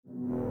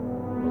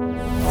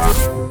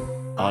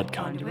by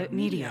Conduit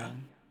Media.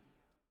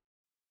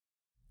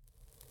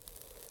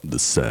 The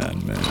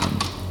Sandman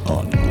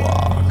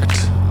Unlocked.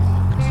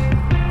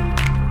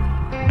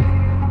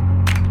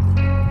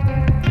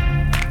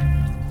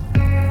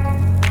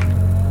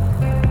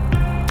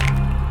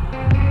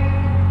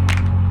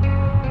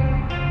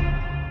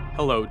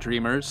 Hello,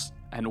 dreamers,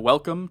 and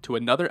welcome to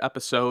another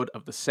episode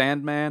of The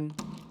Sandman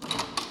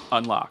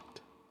Unlocked.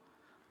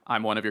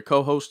 I'm one of your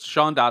co-hosts,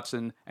 Sean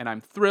Dotson, and I'm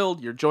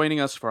thrilled you're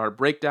joining us for our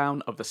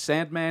breakdown of The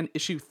Sandman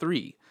Issue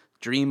 3,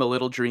 Dream a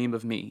Little Dream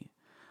of Me.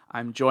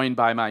 I'm joined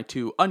by my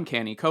two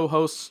uncanny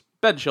co-hosts,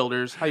 Ben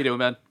Childers. How you doing,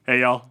 Ben? Hey,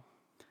 y'all.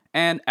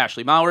 And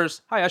Ashley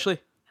Mowers. Hi, Ashley.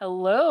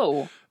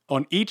 Hello.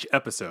 On each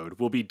episode,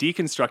 we'll be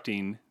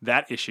deconstructing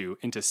that issue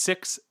into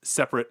 6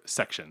 separate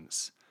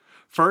sections.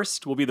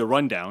 First will be the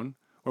rundown,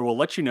 where we'll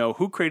let you know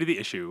who created the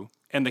issue,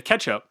 and the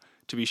catch-up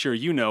to be sure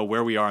you know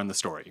where we are in the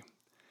story.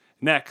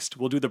 Next,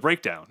 we'll do the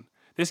breakdown.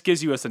 This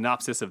gives you a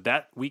synopsis of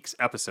that week's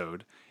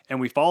episode, and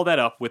we follow that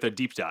up with a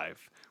deep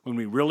dive, when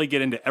we really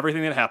get into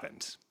everything that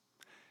happened.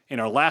 In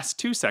our last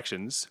 2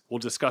 sections, we'll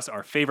discuss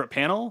our favorite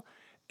panel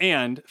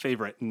and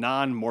favorite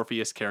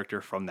non-Morpheus character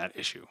from that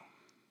issue.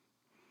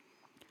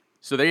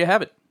 So there you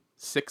have it.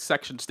 6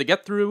 sections to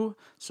get through,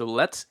 so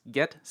let's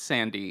get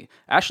Sandy.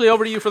 Ashley,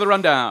 over to you for the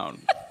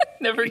rundown.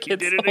 Never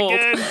gets Did it old.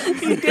 again!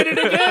 He did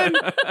it again!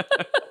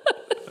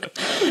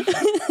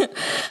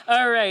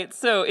 All right,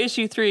 so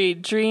issue 3,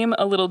 Dream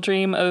a Little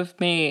Dream of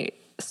Me.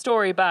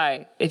 Story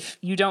by, if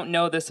you don't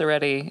know this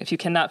already, if you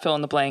cannot fill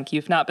in the blank,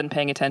 you've not been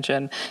paying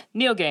attention,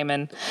 Neil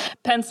Gaiman.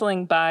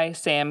 Penciling by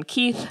Sam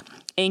Keith.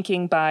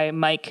 Inking by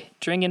Mike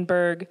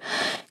Dringenberg.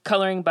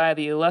 Coloring by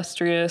the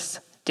illustrious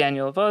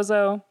Daniel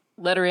Vozo.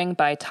 Lettering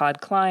by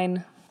Todd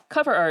Klein.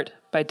 Cover art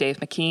by Dave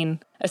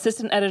McKean.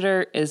 Assistant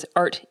editor is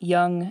Art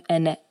Young,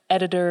 and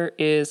editor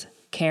is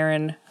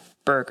Karen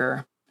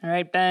Berger. All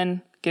right,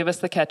 Ben, give us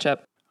the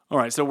catch-up. All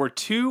right, so we're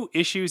 2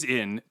 issues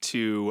in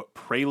to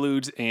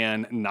Preludes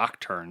and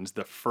Nocturnes,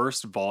 the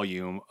first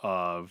volume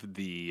of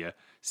the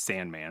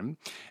Sandman.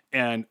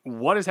 And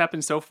what has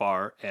happened so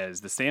far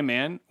is the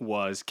Sandman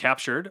was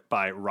captured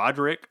by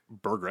Roderick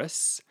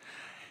Burgess.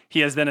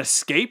 He has then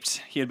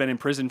escaped. He had been in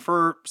prison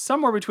for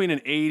somewhere between an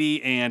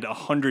 80 and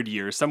 100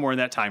 years, somewhere in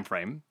that time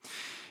frame.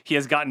 He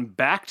has gotten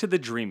back to the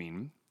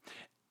dreaming,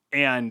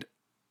 and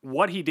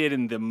what he did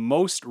in the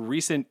most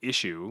recent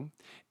issue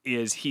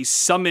is he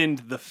summoned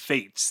the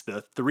Fates,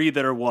 the 3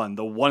 that are 1,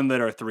 the 1 that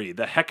are 3,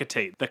 the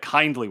Hecate, the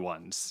kindly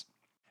ones.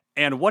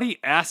 And what he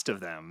asked of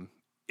them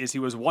is he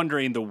was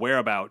wondering the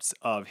whereabouts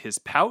of his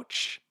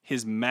pouch,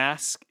 his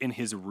mask, and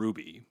his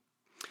ruby.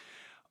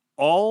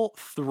 All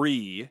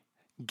 3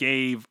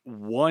 gave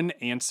one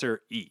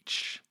answer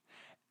each.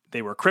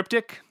 They were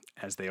cryptic,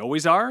 as they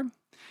always are,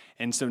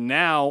 and so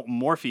now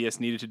Morpheus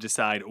needed to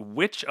decide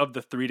which of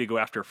the 3 to go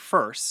after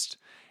first,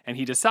 and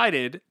he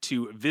decided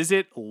to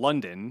visit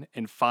London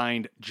and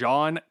find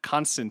John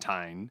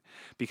Constantine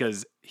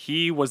because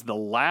he was the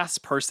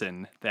last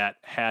person that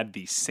had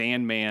the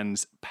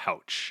Sandman's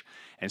pouch.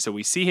 And so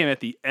we see him at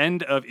the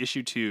end of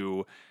issue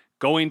 2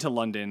 going to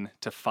London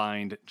to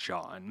find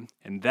John.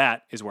 And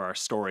that is where our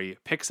story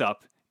picks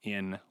up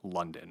in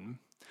London.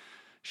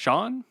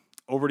 Sean,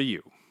 over to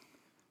you.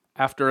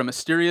 After a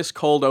mysterious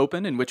cold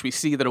open in which we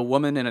see that a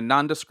woman in a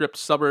nondescript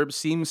suburb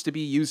seems to be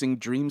using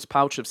Dream's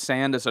pouch of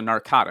sand as a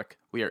narcotic,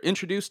 we are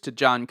introduced to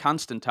John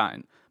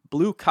Constantine,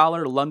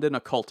 blue-collar London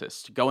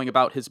occultist, going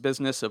about his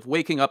business of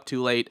waking up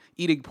too late,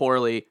 eating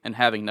poorly, and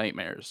having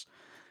nightmares.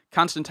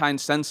 Constantine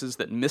senses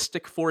that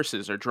mystic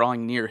forces are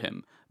drawing near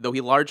him, though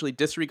he largely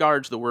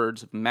disregards the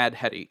words of Mad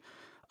Hetty,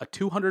 a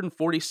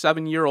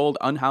 247-year-old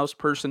unhoused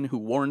person who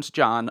warns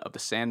John of the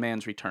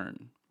Sandman's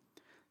return.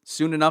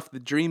 Soon enough, the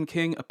Dream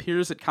King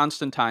appears at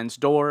Constantine's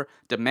door,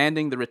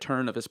 demanding the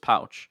return of his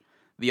pouch.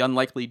 The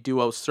unlikely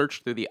duo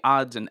search through the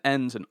odds and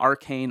ends and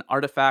arcane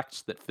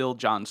artifacts that fill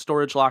John's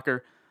storage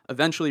locker,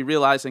 eventually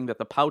realizing that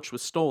the pouch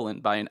was stolen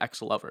by an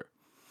ex-lover.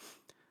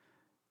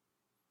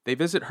 They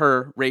visit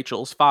her,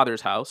 Rachel's,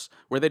 father's house,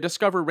 where they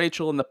discover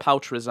Rachel and the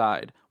pouch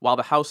reside, while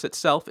the house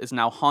itself is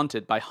now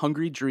haunted by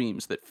hungry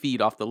dreams that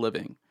feed off the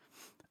living.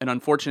 An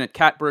unfortunate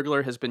cat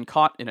burglar has been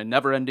caught in a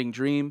never-ending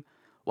dream,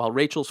 while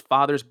Rachel's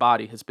father's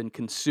body has been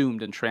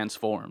consumed and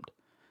transformed.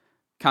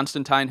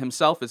 Constantine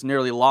himself is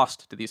nearly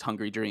lost to these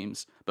hungry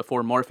dreams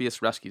before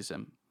Morpheus rescues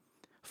him.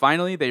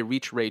 Finally, they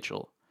reach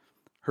Rachel,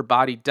 her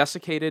body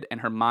desiccated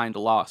and her mind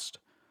lost.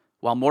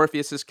 While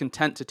Morpheus is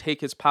content to take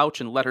his pouch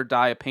and let her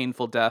die a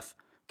painful death,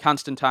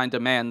 Constantine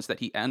demands that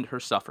he end her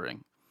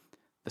suffering.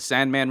 The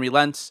Sandman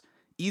relents,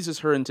 eases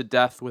her into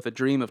death with a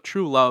dream of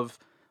true love,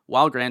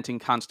 while granting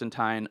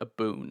Constantine a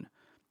boon.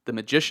 The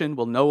magician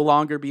will no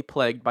longer be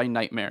plagued by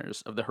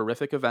nightmares of the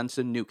horrific events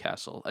in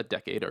Newcastle a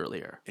decade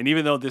earlier. And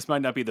even though this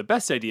might not be the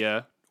best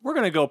idea, we're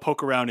going to go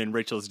poke around in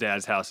Rachel's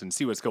dad's house and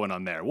see what's going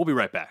on there. We'll be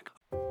right back.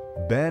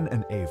 Ben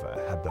and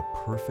Ava had the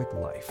perfect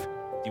life.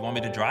 Do you want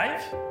me to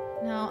drive?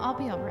 No, I'll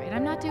be all right.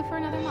 I'm not due for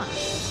another month.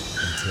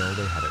 Until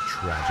they had a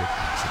tragic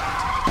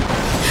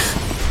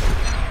accident.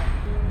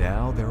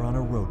 Now they're on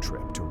a road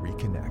trip to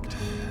reconnect.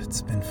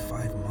 It's been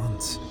 5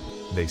 months.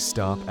 They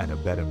stop at a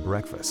bed and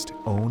breakfast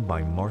owned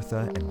by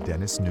Martha and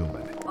Dennis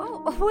Newman.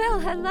 Oh, well,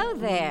 hello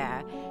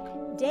there.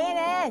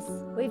 Dennis,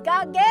 we've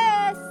got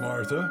guests.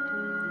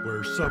 Martha,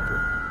 where's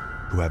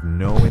supper? Who have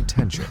no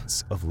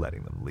intentions of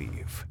letting them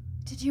leave.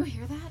 Did you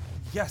hear that?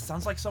 Yeah,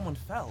 sounds like someone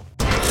fell.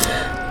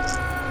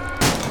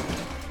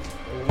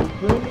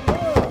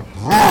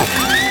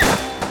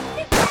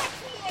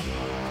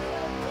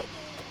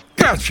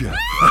 Gotcha!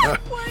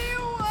 What do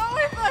you want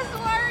with us?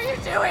 Why are you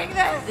doing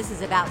this? This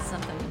is about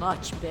something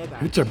much bigger.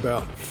 It's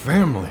about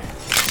family.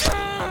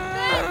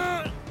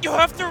 You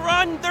have to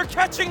run! They're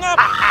catching up!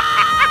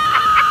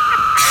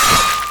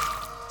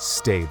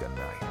 Stay the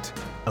night.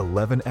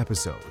 11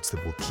 episodes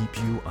that will keep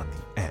you on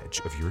the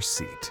edge of your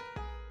seat.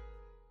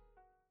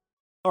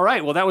 All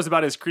right, well, that was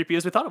about as creepy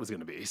as we thought it was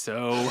going to be.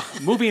 So,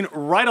 moving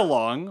right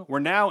along, we're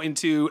now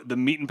into the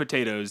meat and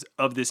potatoes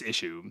of this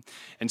issue.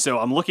 And so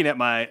I'm looking at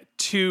my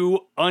two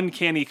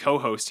uncanny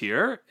co-hosts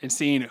here and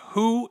seeing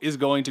who is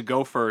going to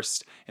go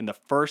first and the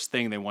first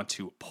thing they want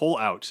to pull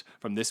out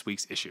from this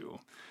week's issue.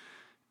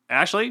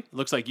 Ashley,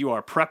 looks like you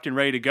are prepped and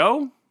ready to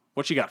go.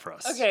 What you got for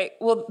us? Okay,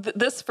 well,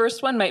 this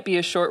first one might be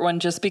a short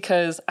one just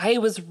because I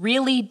was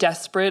really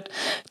desperate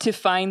to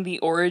find the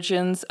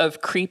origins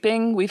of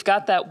creeping. We've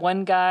got that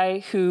one guy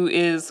who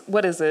is,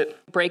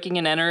 breaking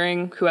and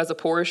entering, who has a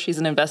Porsche. He's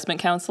an investment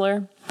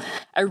counselor.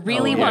 I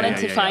really wanted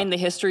to find the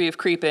history of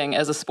creeping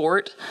as a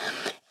sport.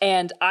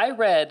 And I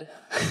read,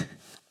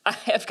 I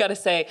have got to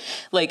say,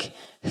 like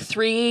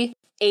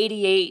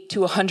 388 to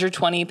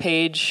 120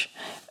 page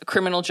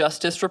criminal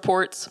justice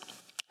reports.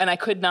 And I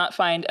could not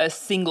find a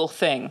single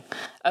thing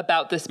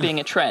about this being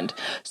a trend.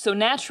 So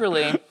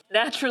naturally,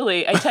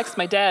 I text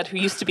my dad, who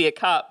used to be a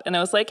cop, and I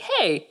was like,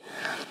 hey,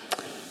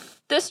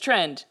 this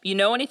trend, you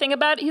know anything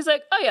about it? He's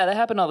like, oh yeah, that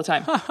happened all the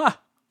time. He's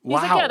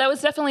like, yeah, that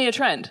was definitely a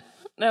trend.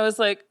 And I was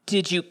like,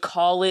 did you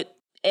call it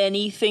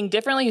anything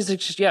differently? He's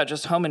like, yeah,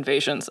 just home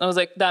invasions. And I was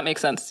like, that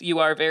makes sense. You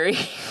are very,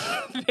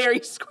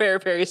 very square,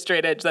 very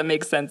straight edge. That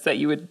makes sense that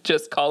you would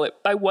just call it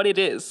by what it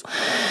is.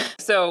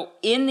 So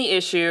in the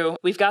issue,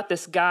 we've got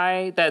this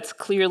guy that's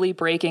clearly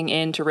breaking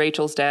into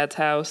Rachel's dad's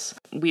house.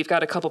 We've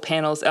got a couple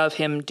panels of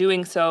him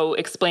doing so,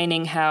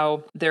 explaining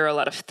how there are a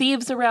lot of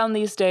thieves around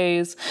these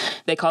days.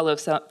 They call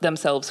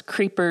themselves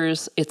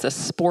creepers. It's a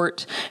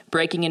sport,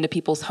 breaking into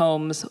people's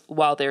homes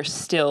while they're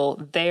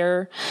still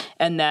there.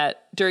 And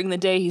that during the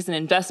day, he's an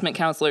investment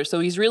counselor,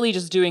 so he's really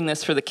just doing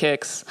this for the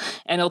kicks,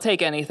 and he'll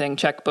take anything,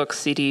 checkbooks,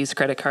 CDs,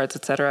 credit cards,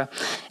 etc.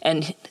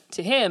 And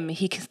to him,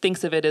 he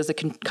thinks of it as a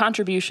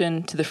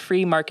contribution to the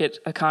free market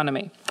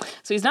economy.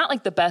 So he's not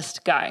like the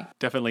best guy.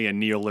 Definitely a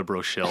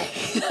neoliberal shill.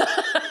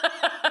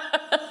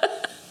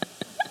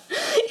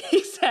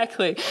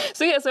 Exactly.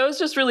 So I was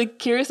just really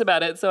curious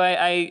about it. So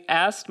I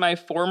asked my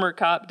former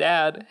cop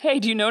dad, hey,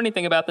 do you know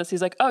anything about this?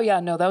 He's like, oh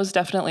yeah, no, that was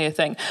definitely a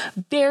thing.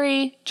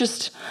 Very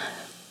just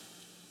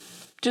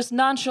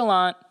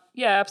nonchalant.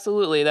 Yeah,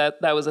 absolutely.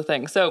 That was a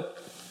thing. So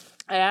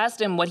I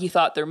asked him what he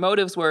thought their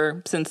motives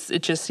were, since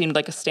it just seemed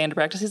like a standard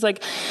practice. He's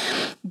like,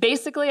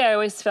 basically, I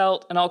always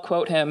felt, and I'll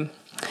quote him,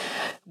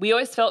 we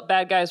always felt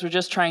bad guys were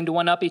just trying to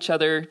one-up each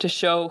other to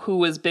show who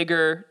was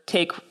bigger,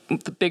 take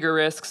the bigger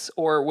risks,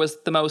 or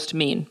was the most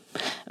mean.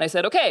 And I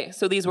said, okay,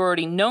 so these were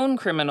already known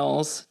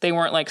criminals. They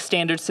weren't like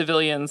standard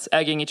civilians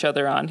egging each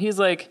other on. He's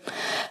like,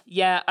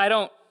 yeah, I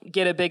don't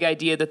get a big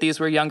idea that these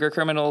were younger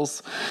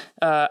criminals.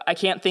 I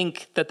can't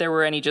think that there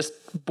were any just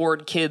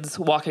bored kids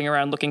walking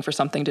around looking for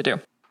something to do.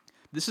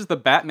 This is the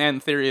Batman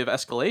theory of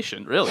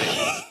escalation, really.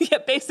 Yeah,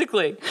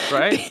 basically.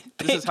 Right?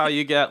 This is how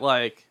you get,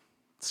 like,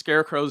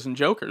 scarecrows and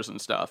jokers and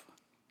stuff.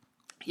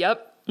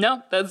 Yep.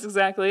 No, that's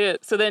exactly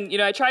it. So then,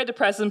 I tried to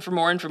press him for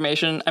more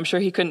information. I'm sure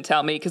he couldn't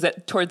tell me, because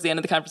towards the end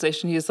of the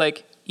conversation, he was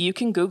like, you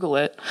can Google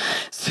it.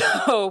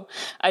 So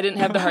I didn't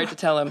have the heart to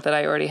tell him that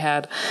I already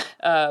had.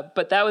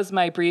 But that was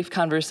my brief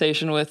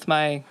conversation with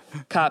my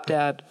cop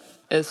dad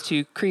as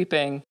to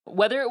creeping.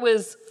 Whether it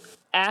was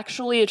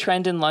actually a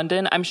trend in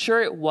London, I'm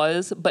sure it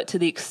was, but to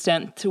the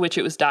extent to which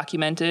it was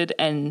documented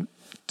and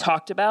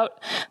talked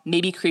about,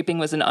 maybe creeping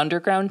was an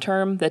underground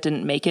term that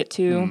didn't make it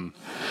to,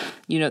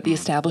 the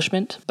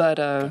establishment,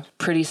 but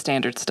pretty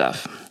standard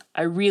stuff.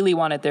 I really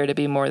wanted there to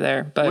be more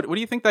there, but... What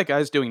do you think that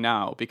guy's doing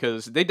now?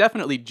 Because they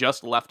definitely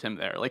just left him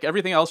there. Like,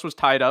 everything else was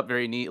tied up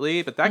very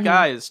neatly, but that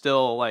guy is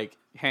still, like,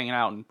 hanging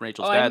out in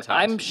Rachel's dad's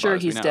house. I'm sure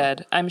he's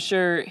dead. I'm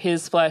sure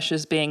his flesh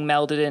is being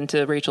melded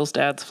into Rachel's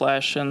dad's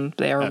flesh, and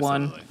they are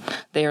one.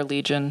 They are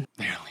legion.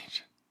 They are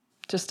legion.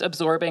 Just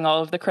absorbing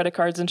all of the credit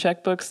cards and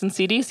checkbooks and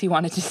CDs he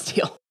wanted to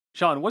steal.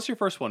 Sean, what's your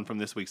first one from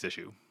this week's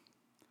issue?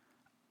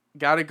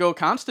 Gotta go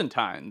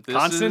Constantine.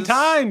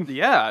 Constantine!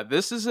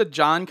 This is a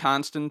John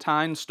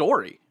Constantine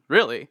story,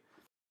 really.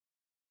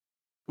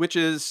 Which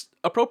is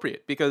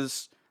appropriate,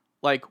 because,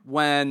 like,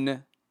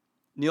 when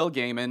Neil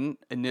Gaiman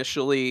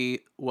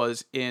initially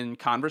was in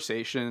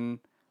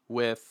conversation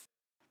with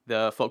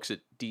the folks at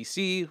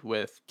DC,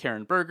 with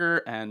Karen Berger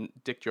and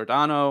Dick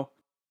Giordano,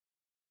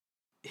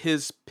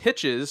 his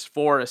pitches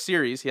for a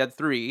series, he had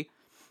 3.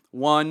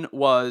 One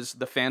was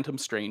The Phantom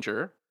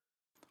Stranger.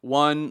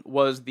 One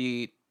was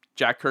the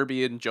Jack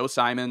Kirby and Joe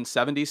Simon,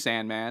 70s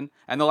Sandman.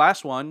 And the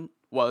last one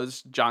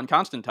was John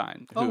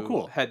Constantine,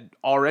 who had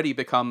already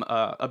become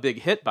a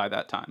big hit by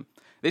that time.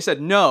 They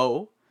said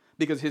no,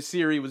 because his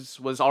series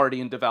was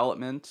already in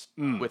development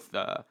with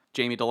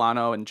Jamie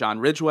Delano and John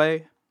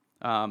Ridgway.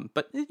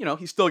 But,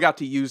 he still got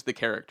to use the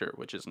character,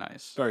 which is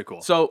nice. Very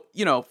cool. So,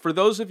 for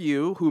those of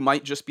you who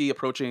might just be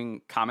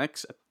approaching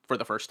comics for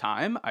the first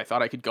time, I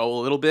thought I could go a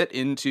little bit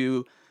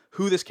into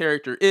who this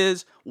character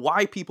is,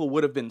 why people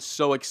would have been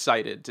so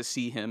excited to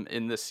see him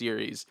in this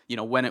series,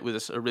 when it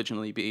was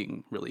originally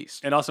being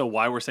released. And also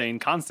why we're saying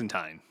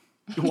Constantine.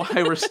 Why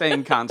we're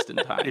saying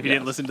Constantine. If you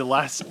didn't listen to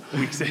last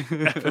week's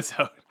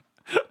episode.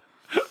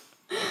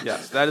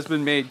 Yes, that has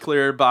been made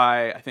clear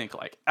by, I think,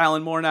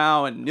 Alan Moore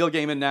now and Neil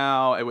Gaiman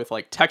now, and with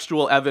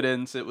textual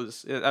evidence. That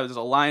was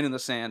a line in the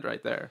sand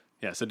right there.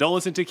 Yeah, so don't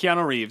listen to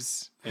Keanu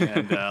Reeves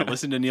and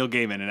listen to Neil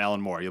Gaiman and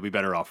Alan Moore. You'll be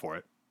better off for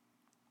it.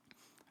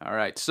 All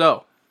right,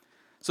 so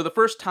the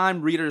first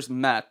time readers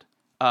met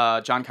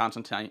John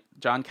Constantine.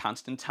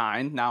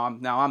 Now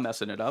I'm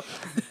messing it up.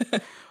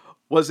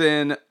 Was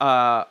in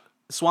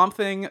Swamp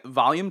Thing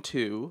Volume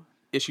 2,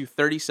 Issue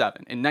 37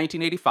 in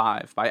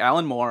 1985 by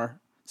Alan Moore,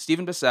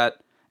 Stephen Bissett,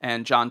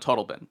 and John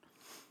Tuttleben,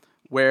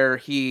 where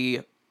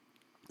he,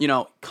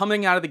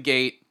 coming out of the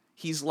gate,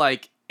 he's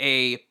like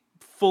a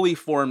fully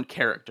formed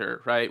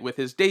character, right? With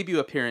his debut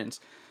appearance,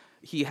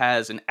 he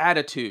has an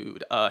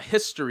attitude, a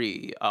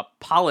history, a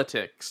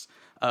politics,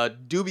 a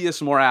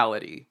dubious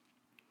morality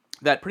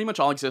that pretty much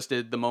all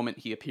existed the moment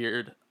he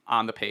appeared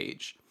on the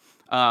page.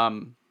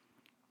 When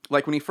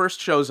he first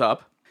shows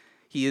up,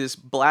 he is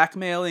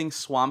blackmailing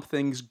Swamp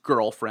Thing's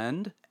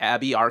girlfriend,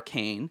 Abby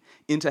Arcane,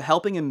 into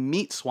helping him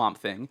meet Swamp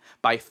Thing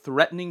by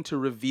threatening to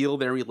reveal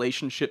their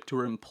relationship to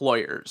her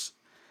employers.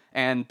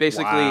 And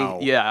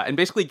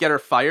basically get her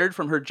fired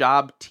from her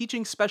job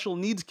teaching special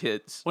needs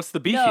kids. What's the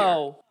beef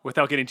here?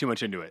 Without getting too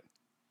much into it.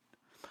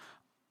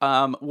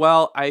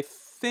 Well, I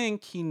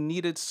think he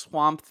needed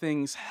Swamp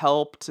Thing's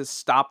help to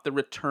stop the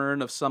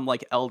return of some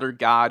elder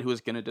god who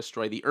was going to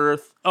destroy the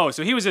earth. Oh,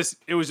 so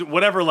it was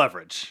whatever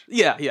leverage.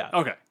 Yeah.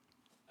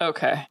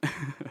 Okay.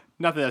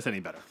 Not that that's any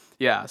better.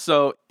 Yeah,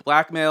 so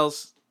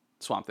blackmails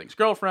Swamp Thing's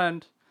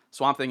girlfriend.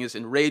 Swamp Thing is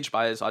enraged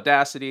by his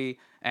audacity,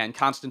 and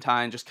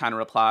Constantine just kind of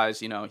replies,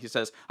 he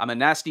says, "I'm a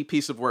nasty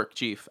piece of work,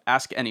 Chief.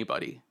 Ask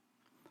anybody."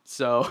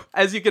 So,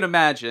 as you can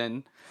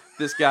imagine,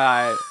 this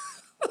guy,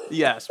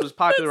 was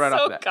popular right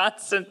off the bat.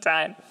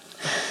 Constantine.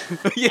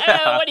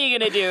 Yeah. What are you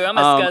going to do? I'm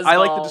a scuzzball. I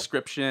like the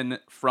description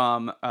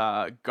from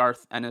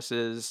Garth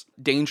Ennis's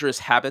Dangerous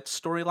Habits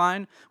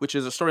storyline, which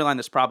is a storyline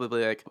that's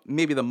probably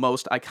maybe the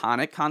most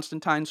iconic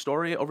Constantine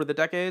story over the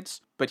decades.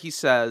 But he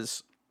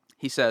says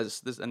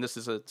this, and this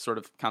is a sort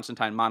of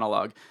Constantine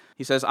monologue.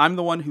 He says, "I'm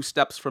the one who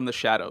steps from the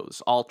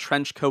shadows, all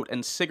trench coat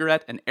and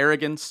cigarette and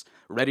arrogance,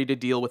 ready to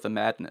deal with the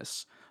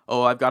madness.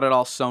 Oh, I've got it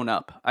all sewn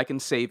up. I can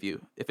save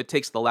you. If it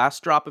takes the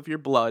last drop of your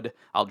blood,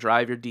 I'll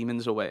drive your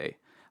demons away.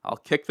 I'll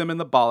kick them in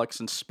the bollocks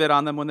and spit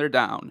on them when they're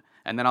down,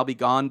 and then I'll be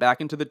gone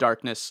back into the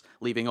darkness,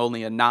 leaving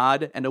only a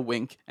nod and a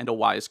wink and a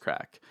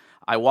wisecrack.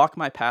 I walk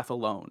my path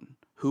alone.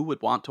 Who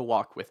would want to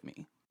walk with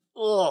me?"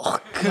 Oh,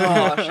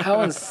 gosh,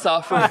 how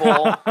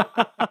insufferable.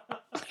 I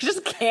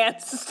just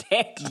can't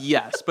stand it.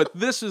 Yes, but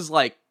this is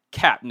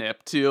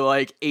catnip to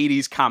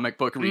 80s comic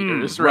book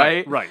readers,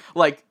 right?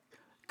 Right.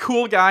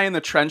 Cool guy in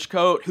the trench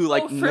coat who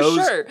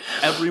knows sure.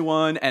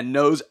 everyone and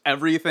knows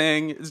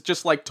everything. It's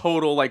just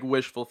total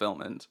wish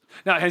fulfillment.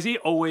 Now, has he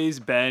always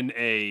been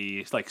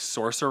a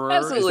sorcerer?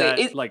 Absolutely.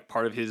 Is that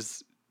part of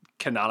his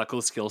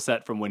canonical skill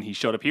set from when he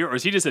showed up here, or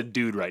is he just a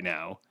dude right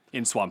now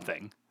in Swamp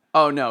Thing?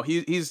 Oh no,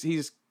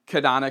 he's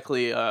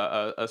canonically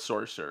a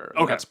sorcerer.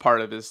 Okay, that's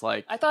part of his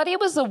I thought he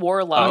was a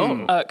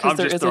warlock because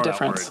there is a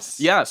difference.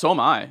 Yeah, so am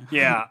I.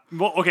 Yeah.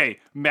 Well, okay,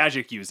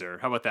 magic user.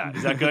 How about that?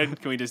 Is that good?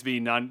 Can we just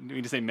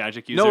say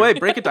magic user? No way.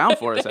 Break it down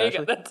for us,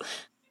 Ashley.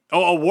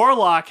 A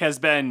warlock has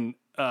been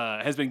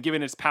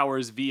given its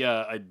powers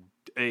via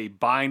a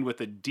bind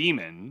with a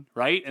demon,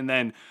 right? And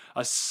then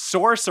a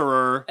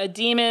sorcerer, a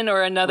demon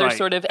or another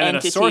sort of and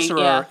entity. A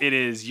sorcerer, it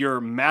is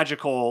your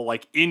magical,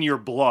 in your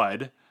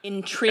blood.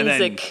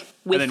 Intrinsic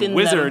within them. And then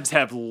wizards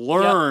have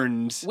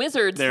learned. Yep.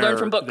 Wizards learn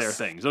from books. Their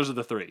things. Those are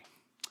the three.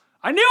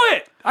 I knew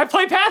it. I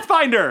play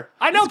Pathfinder.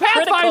 I know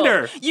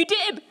Pathfinder. Critical. You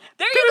did.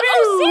 There you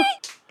go.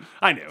 See?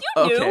 I knew.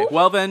 You knew. Okay.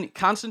 Well then,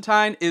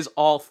 Constantine is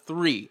all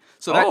three.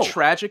 So that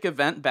tragic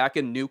event back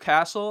in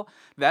Newcastle,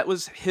 that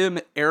was him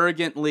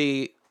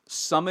arrogantly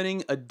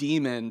summoning a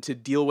demon to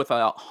deal with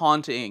a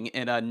haunting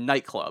in a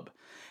nightclub.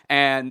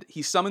 And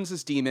he summons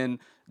this demon,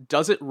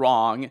 does it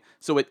wrong,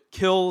 so it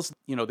kills,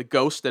 the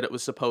ghost that it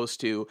was supposed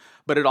to,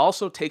 but it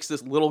also takes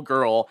this little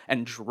girl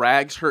and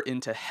drags her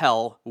into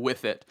hell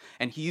with it.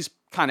 And he's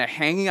kind of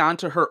hanging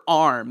onto her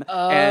arm,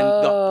 and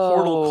the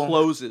portal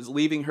closes,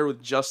 leaving him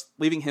with just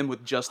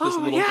this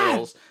little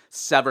girl's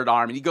severed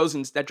arm. And he goes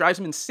and that drives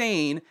him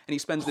insane, and he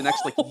spends the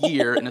next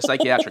year in a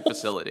psychiatric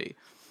facility.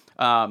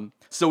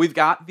 So we've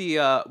got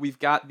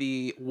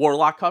the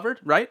warlock covered,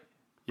 right?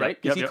 right?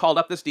 Yep, Because he called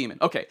up this demon.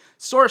 Okay,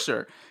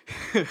 sorcerer.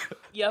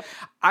 Yep.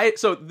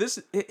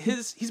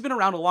 He's been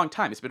around a long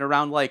time. He's been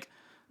around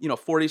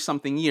 40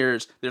 something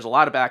years. There's a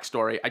lot of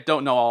backstory. I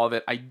don't know all of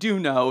it. I do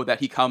know that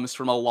he comes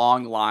from a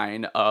long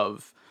line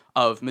of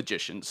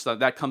magicians. So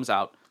that comes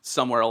out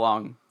somewhere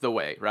along the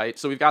way, right?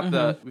 So we've got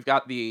the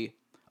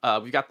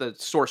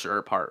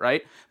sorcerer part,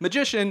 right?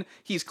 Magician,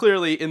 he's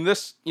clearly in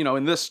this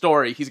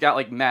story, he's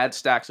got mad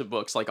stacks of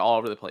books all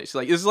over the place.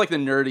 This is the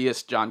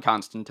nerdiest John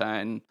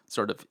Constantine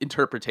sort of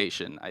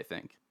interpretation, I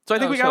think. So I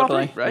think we got all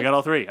three, right? We got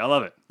all three. I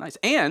love it. Nice.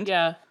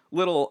 And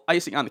little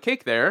icing on the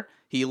cake there,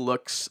 he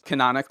looks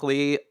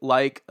canonically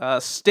like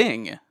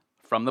Sting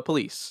from The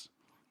Police.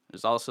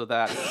 There's also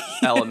that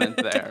element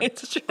there.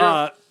 It's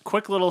true.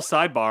 Quick little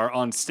sidebar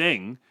on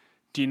Sting.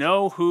 Do you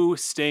know who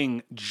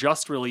Sting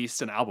just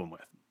released an album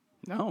with?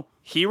 No.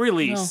 He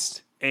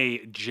released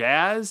a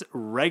jazz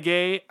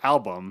reggae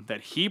album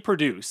that he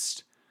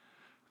produced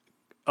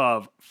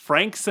of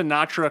Frank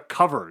Sinatra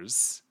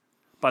covers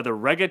by the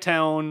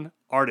reggaeton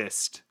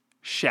artist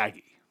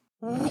Shaggy.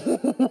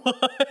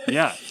 What?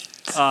 Yeah.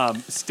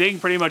 Sting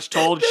pretty much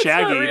told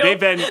Shaggy real.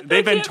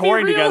 they've been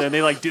touring be real. together,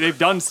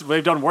 and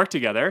they've done work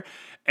together,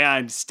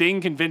 and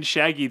Sting convinced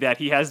Shaggy that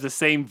he has the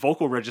same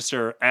vocal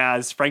register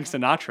as Frank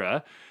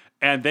Sinatra.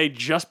 And they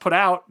just put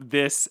out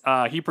this,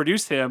 he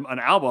produced him an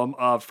album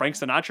of Frank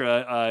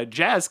Sinatra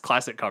jazz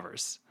classic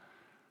covers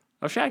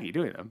of Shaggy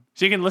doing them.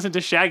 So you can listen to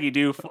Shaggy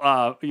do,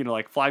 Fly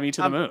Me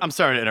to the Moon. I'm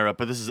sorry to interrupt,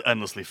 but this is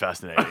endlessly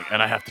fascinating,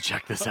 and I have to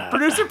check this out.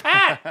 Producer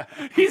Pat,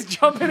 he's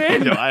jumping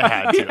in. No, I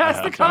had to. He has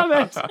to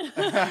comment.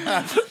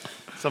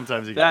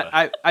 Sometimes you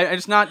gotta.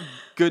 It's not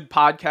good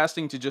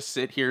podcasting to just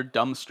sit here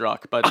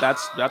dumbstruck, but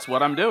that's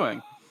what I'm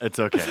doing. It's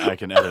okay. I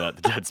can edit out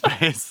the dead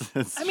space.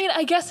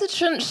 I guess it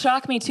shouldn't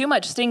shock me too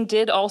much. Sting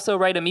did also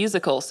write a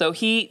musical, so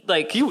he's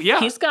got he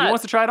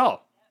wants to try it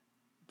all.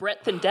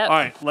 Breadth and depth. All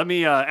right, let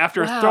me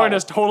after throwing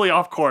us totally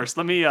off course,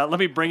 let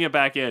me bring it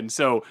back in.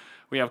 So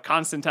we have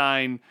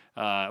Constantine,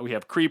 we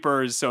have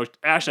Creepers. So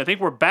Ash, I think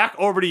we're back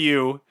over to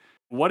you.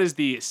 What is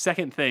the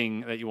second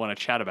thing that you want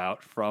to chat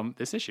about from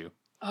this issue?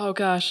 Oh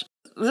gosh.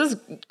 This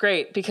is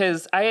great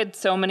because I have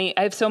so many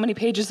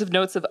pages of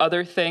notes of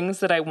other things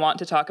that I want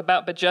to talk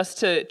about, but just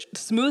to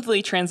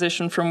smoothly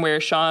transition from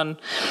where Sean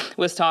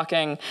was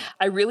talking,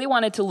 I really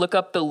wanted to look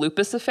up the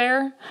lupus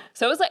affair.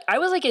 So I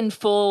was in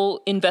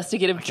full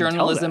investigative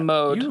journalism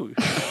mode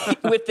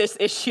with this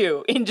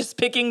issue, in just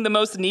picking the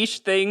most niche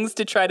things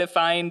to try to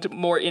find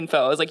more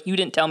info. I was like, you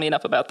didn't tell me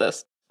enough about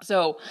this.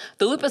 So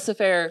the lupus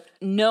affair,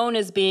 known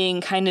as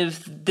being kind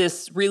of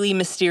this really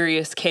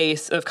mysterious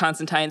case of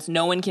Constantine's,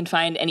 no one can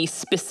find any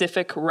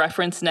specific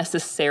reference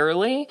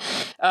necessarily,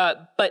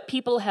 but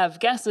people have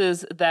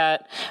guesses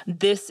that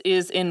this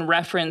is in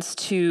reference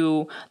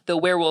to the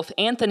werewolf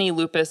Anthony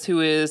Lupus,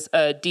 who is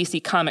a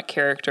DC comic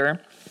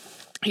character.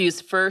 He was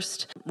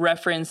first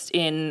referenced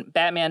in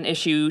Batman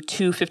issue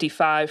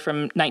 255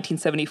 from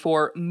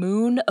 1974,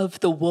 Moon of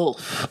the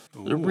Wolf.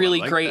 Ooh,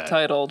 really great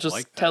title,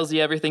 just tells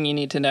you everything you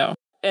need to know.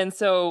 And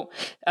so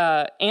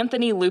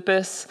Anthony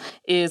Lupus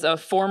is a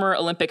former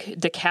Olympic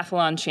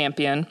decathlon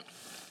champion,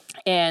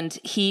 and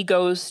he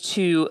goes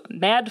to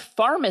Mad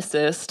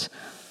Pharmacist.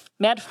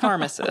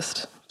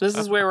 This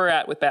is where we're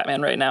at with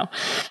Batman right now.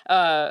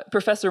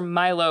 Professor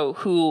Milo,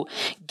 who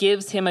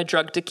gives him a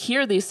drug to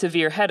cure these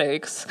severe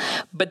headaches,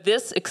 but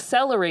this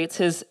accelerates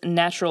his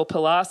natural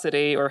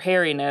pilosity or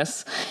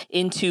hairiness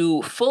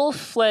into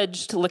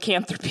full-fledged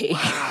lycanthropy.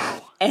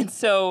 Wow. And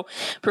so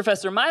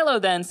Professor Milo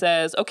then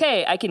says,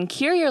 okay, I can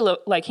cure your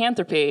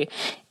lycanthropy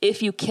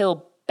if you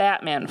kill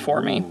Batman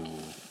for me.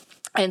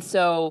 And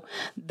so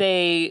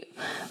they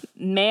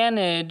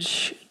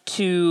manage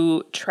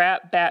to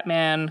trap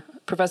Batman.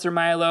 Professor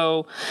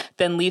Milo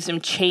then leaves him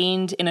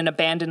chained in an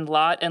abandoned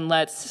lot and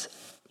lets,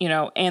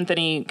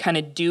 Anthony kind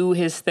of do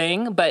his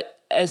thing. But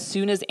as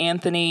soon as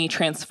Anthony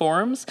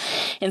transforms,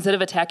 instead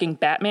of attacking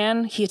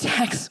Batman, he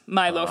attacks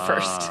Milo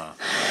first.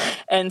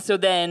 And so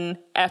then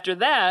after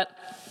that,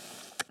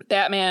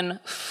 Batman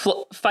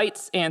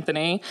fights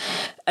Anthony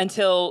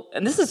until,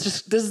 and this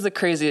is the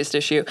craziest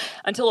issue,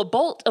 until a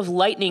bolt of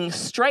lightning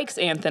strikes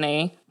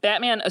Anthony.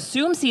 Batman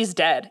assumes he's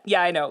dead.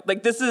 Yeah, I know.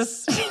 This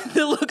is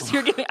the looks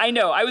you're giving. I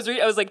know. I was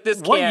like,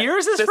 what year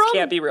is this from? This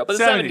can't be real. But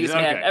the 70s,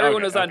 man. Okay,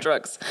 Everyone was on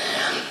drugs.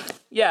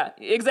 Yeah,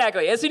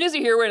 exactly. As soon as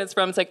you hear where it's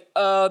from, it's like,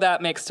 oh,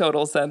 that makes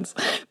total sense.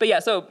 But yeah,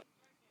 so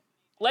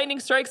lightning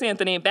strikes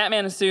Anthony.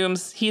 Batman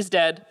assumes he's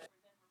dead.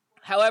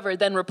 However,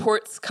 then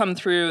reports come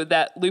through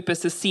that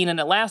Lupus is seen in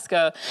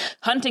Alaska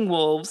hunting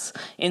wolves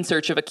in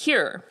search of a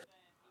cure.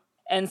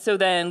 And so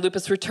then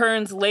Lupus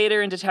returns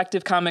later in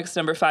Detective Comics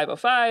number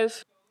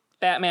 505.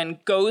 Batman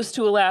goes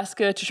to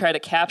Alaska to try to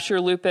capture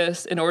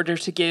Lupus in order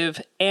to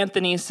give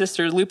Anthony's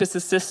sister,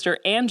 Lupus's sister,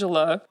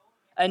 Angela,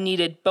 a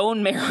needed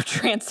bone marrow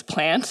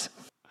transplant.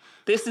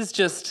 This is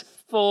just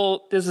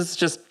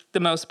the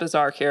most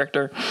bizarre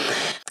character.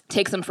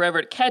 takes him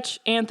forever to catch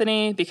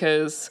Anthony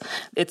because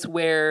it's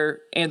where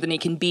Anthony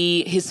can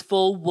be his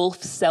full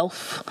wolf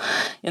self,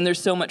 and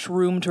there's so much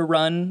room to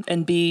run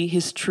and be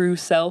his true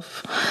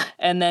self.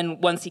 And then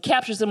once he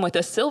captures him with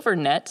a silver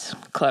net,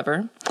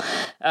 clever,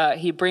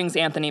 he brings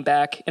Anthony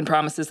back and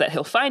promises that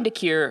he'll find a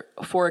cure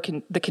for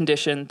the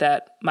condition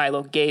that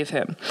Milo gave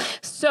him.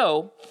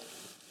 So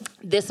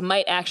this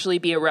might actually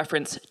be a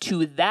reference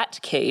to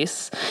that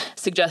case,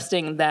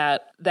 suggesting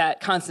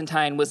that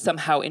Constantine was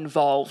somehow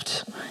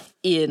involved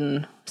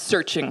in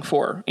searching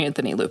for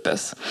Anthony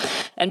Lupus.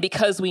 And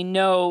because we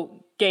know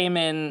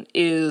Gaiman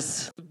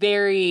is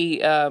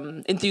very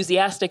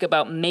enthusiastic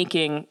about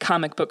making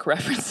comic book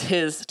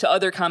references to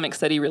other comics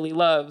that he really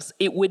loves,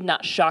 it would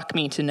not shock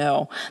me to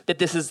know that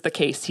this is the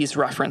case he's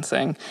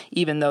referencing,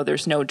 even though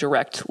there's no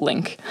direct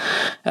link.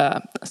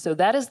 So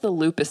that is the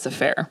Lupus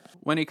affair.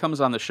 When he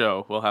comes on the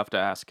show, we'll have to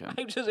ask him.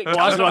 We'll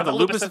ask about the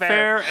Lupus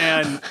affair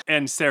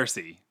and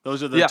Cersei.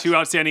 Those are the two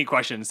outstanding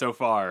questions so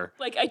far.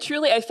 Like, I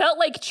felt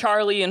like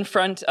Charlie in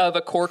front of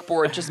a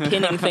corkboard just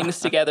pinning things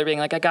together, being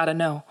like, I gotta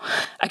know.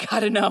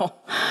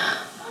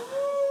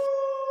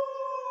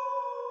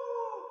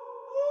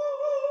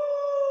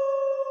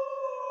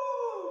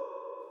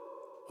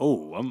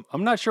 Oh,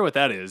 I'm not sure what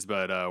that is,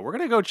 but we're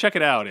going to go check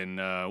it out, and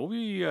we'll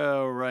be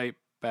right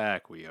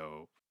back, we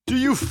hope. Do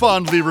you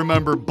fondly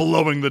remember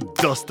blowing the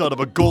dust out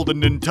of a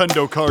golden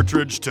Nintendo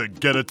cartridge to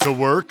get it to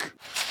work?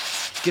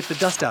 Get the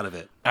dust out of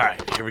it. All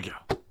right, here we go.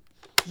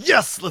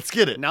 Yes, let's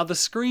get it. Now the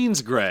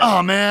screen's gray.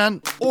 Aw,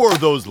 man. Or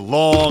those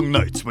long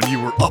nights when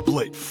you were up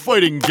late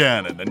fighting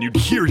Ganon and you'd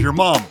hear your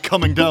mom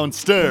coming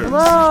downstairs.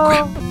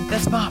 Hello?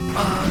 That's Mom.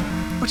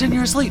 Pretend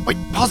you're asleep. Wait,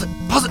 pause it.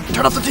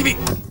 Turn off the TV.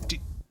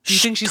 Do you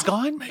think she's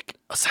gone? Make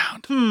a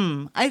sound.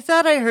 I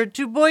thought I heard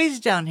two boys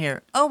down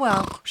here. Oh,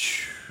 well.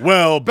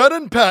 Well, Ben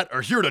and Pat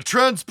are here to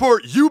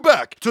transport you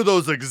back to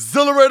those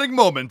exhilarating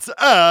moments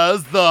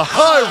as the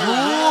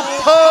Hyrule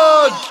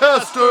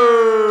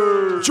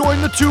Podcasters!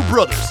 Join the two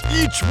brothers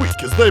each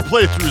week as they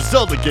play through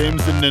Zelda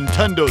games in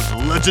Nintendo's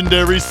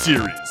legendary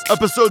series.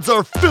 Episodes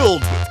are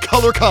filled with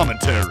color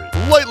commentary,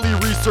 lightly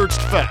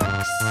researched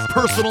facts,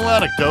 personal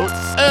anecdotes,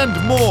 and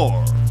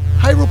more.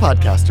 Hyrule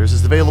Podcasters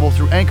is available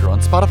through Anchor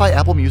on Spotify,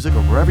 Apple Music,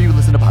 or wherever you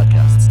listen to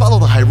podcasts. Follow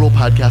the Hyrule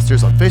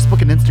Podcasters on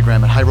Facebook and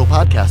Instagram at Hyrule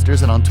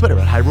Podcasters and on Twitter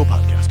at Hyrule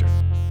Podcaster.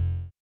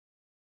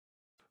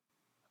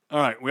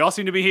 All right, we all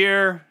seem to be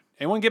here.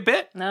 Anyone get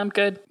bit? No, I'm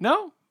good.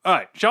 No? All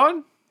right,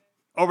 Sean,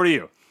 over to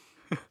you.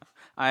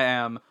 I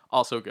am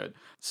also good.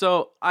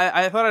 So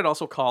I thought I'd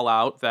also call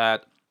out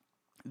that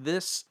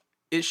this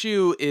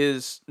issue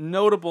is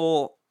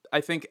notable,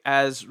 I think,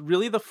 as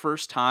really the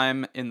first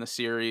time in the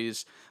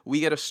series we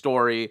get a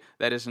story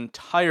that is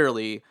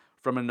entirely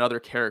from another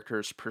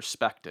character's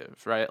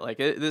perspective, right? Like,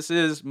 this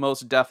is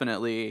most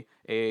definitely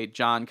a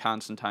John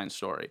Constantine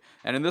story.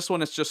 And in this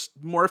one, it's just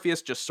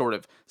Morpheus just sort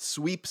of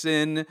sweeps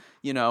in,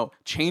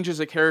 changes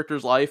a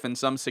character's life in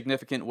some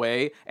significant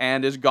way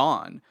and is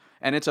gone.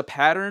 And it's a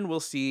pattern we'll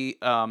see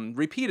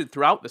repeated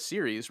throughout the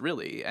series,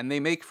 really. And they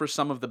make for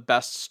some of the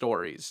best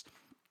stories.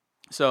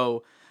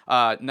 So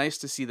nice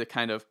to see the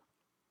kind of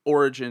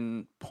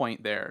origin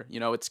point there.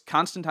 It's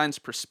Constantine's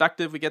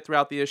perspective we get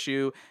throughout the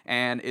issue,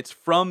 and it's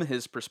from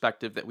his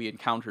perspective that we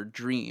encounter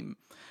Dream.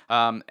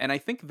 And I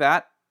think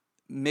that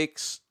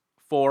makes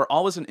for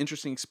always an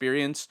interesting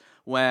experience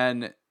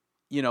when,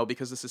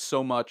 because this is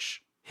so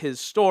much his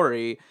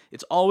story,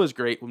 it's always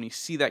great when we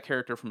see that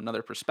character from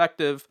another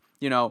perspective.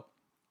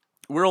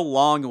 We're a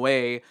long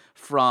way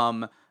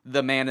from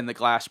the man in the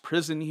glass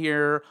prison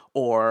here,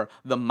 or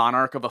the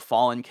monarch of a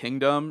fallen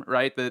kingdom,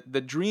 right?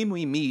 The Dream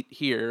we meet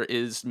here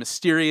is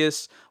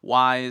mysterious,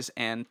 wise,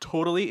 and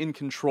totally in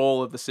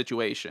control of the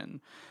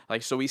situation.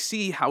 So we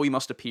see how he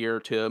must appear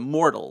to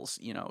mortals,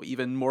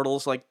 even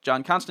mortals like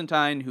John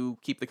Constantine, who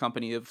keep the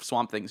company of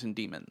swamp things and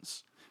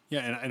demons.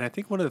 Yeah, and I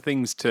think one of the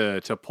things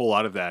to pull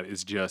out of that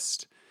is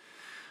just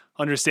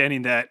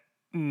understanding that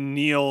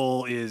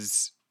Neil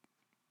is...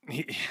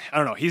 I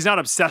don't know. He's not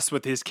obsessed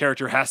with his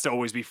character. Has to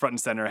always be front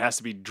and center. Has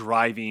to be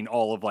driving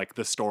all of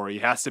the story.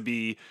 Has to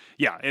be,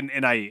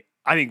 And I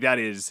think that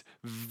is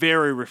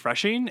very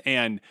refreshing,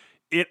 and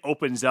it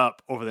opens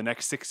up over the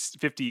next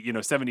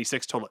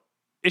 76 total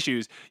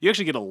issues. You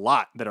actually get a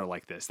lot that are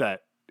like this. And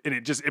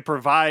it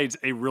provides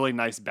a really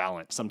nice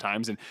balance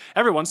sometimes. And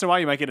every once in a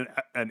while, you might get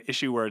an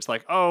issue where it's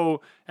like,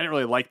 oh, I didn't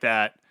really like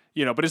that.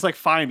 But it's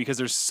fine because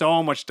there's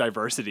so much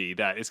diversity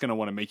that it's going to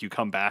want to make you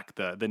come back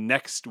the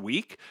next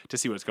week to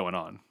see what's going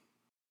on.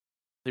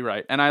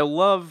 Right. And I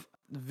love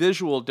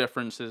visual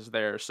differences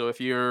there. So if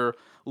you're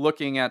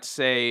looking at,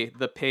 say,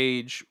 the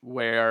page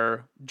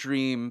where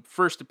Dream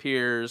first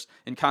appears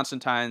in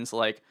Constantine's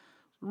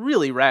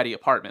really ratty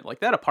apartment,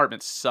 that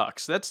apartment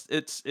sucks.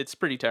 It's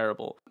pretty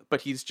terrible. But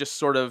he's just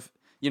sort of,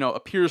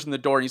 appears in the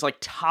door and he's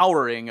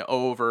towering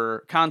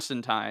over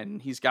Constantine.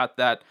 He's got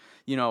that,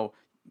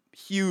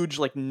 huge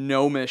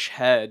gnomish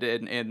head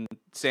in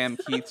Sam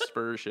Keith's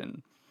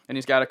version, and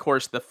he's got, of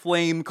course, the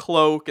flame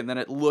cloak, and then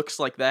it looks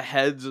like the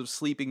heads of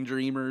sleeping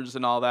dreamers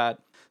and all that.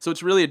 So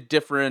it's really a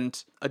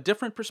different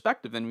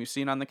perspective than we've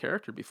seen on the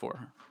character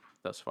before.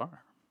 thus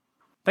far.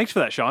 Thanks for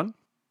that, Sean.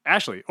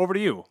 Ashley, over to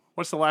you.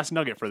 What's the last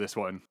nugget for this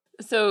one?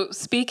 So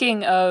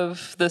speaking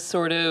of the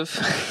sort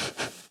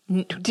of,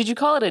 did you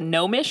call it a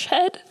gnomish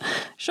head,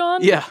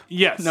 Sean? Yeah.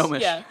 Yes.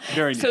 Gnomish. Yeah.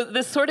 Very So neat.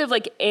 this sort of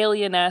like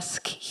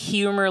alien-esque,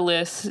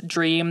 humorless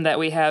dream that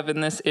we have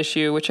in this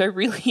issue, which I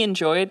really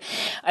enjoyed,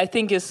 I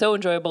think is so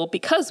enjoyable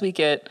because we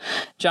get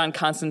John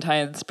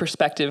Constantine's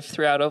perspective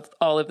throughout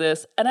all of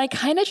this. And I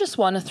kind of just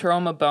want to throw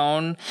him a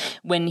bone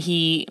when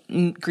he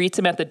greets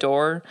him at the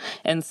door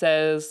and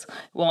says,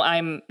 well,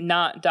 I'm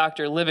not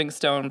Dr.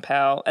 Livingstone,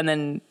 pal. And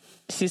then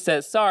she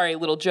says, sorry,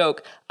 little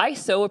joke. I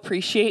so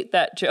appreciate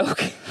that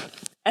joke.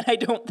 And I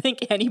don't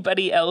think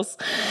anybody else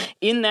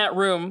in that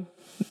room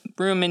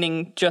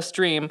meaning Just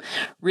Dream,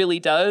 really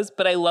does.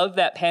 But I love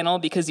that panel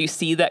because you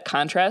see that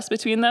contrast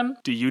between them.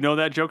 Do you know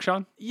that joke,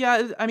 Sean?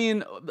 Yeah, I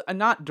mean,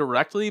 not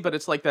directly, but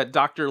it's like that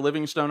Dr.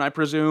 Livingstone, I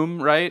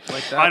presume, right?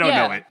 Like that. I don't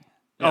know it.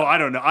 Yeah. Oh, I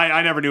don't know.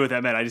 I never knew what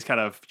that meant. I just kind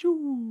of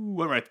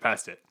went right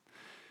past it.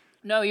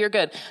 No, you're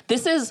good.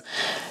 This is,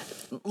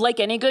 like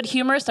any good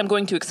humorist, I'm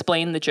going to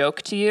explain the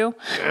joke to you.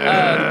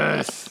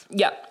 Yes.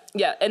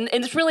 Yeah, and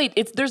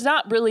there's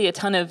not really a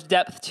ton of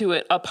depth to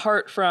it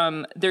apart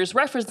from there's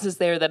references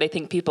there that I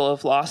think people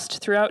have lost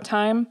throughout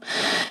time.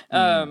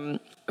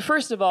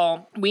 First of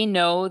all, we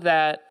know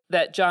that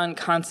John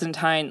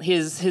Constantine,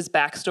 his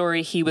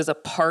backstory, he was a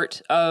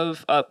part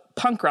of a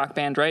punk rock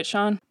band, right,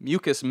 Sean?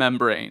 Mucous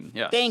Membrane,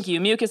 yes. Thank you,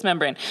 Mucous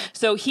Membrane.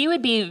 So he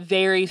would be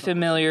very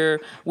familiar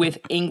with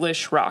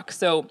English rock.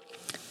 So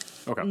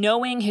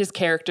knowing his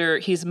character,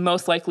 he's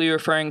most likely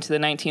referring to the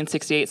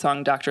 1968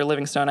 song Dr.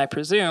 Livingstone, I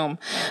presume,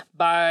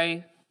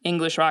 by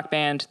English rock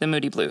band The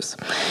Moody Blues,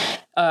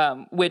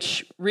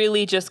 which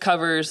really just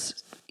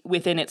covers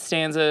within its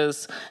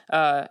stanzas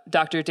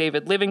Dr.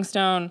 David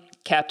Livingstone,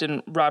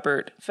 Captain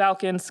Robert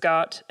Falcon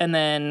Scott, and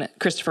then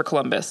Christopher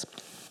Columbus.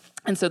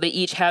 And so they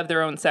each have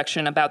their own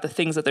section about the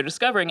things that they're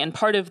discovering. And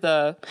part of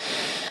the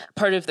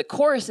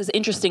chorus is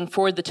interesting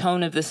for the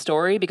tone of this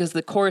story because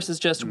the chorus is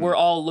just, we're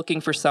all looking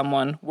for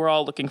someone, we're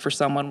all looking for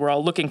someone, we're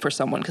all looking for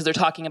someone. Because they're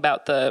talking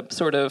about the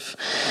sort of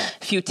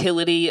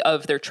futility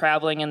of their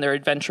traveling and their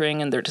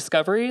adventuring and their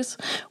discoveries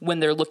when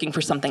they're looking for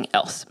something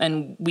else.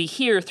 And we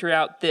hear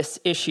throughout this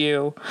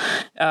issue,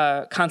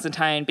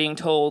 Constantine being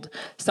told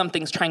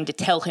something's trying to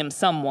tell him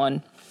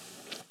someone.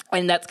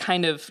 And that's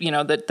kind of,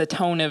 the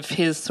tone of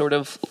his sort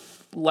of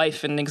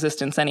life and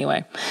existence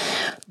anyway.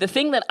 The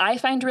thing that I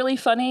find really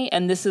funny,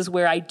 and this is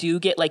where I do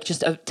get like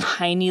just a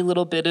tiny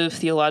little bit of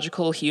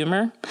theological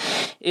humor,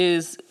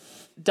 is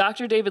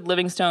Dr. David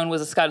Livingstone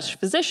was a Scottish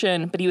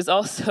physician, but he was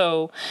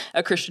also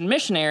a Christian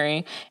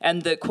missionary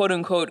and the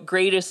quote-unquote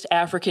greatest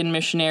African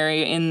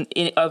missionary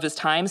of his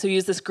time. So he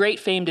was this great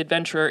famed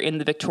adventurer in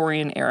the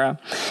Victorian era.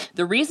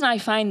 The reason I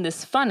find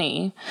this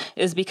funny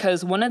is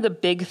because one of the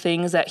big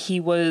things that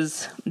he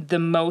was the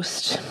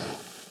most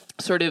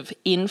sort of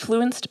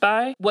influenced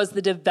by was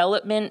the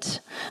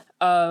development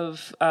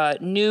of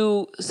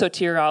new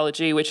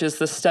soteriology, which is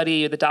the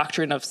study of the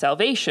doctrine of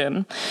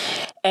salvation.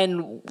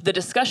 And the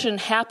discussion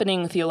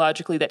happening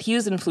theologically that he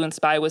was influenced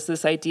by was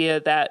this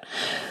idea that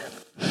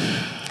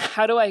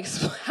how do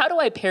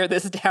I pare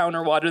this down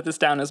or water this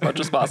down as much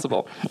as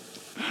possible?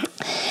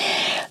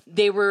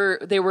 They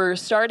were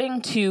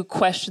starting to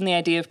question the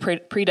idea of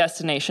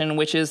predestination,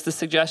 which is the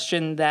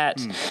suggestion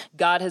that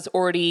God has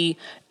already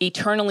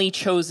eternally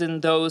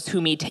chosen those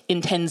whom he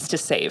intends to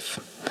save.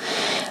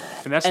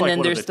 And that's like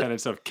one of the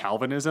tenets of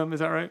Calvinism, is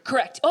that right?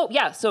 Correct. Oh,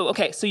 yeah. So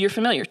you're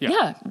familiar.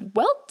 Yeah.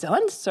 Well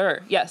done,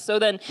 sir. Yeah, so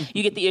then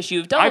you get the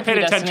issue of double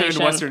predestination. I paid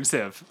attention in Western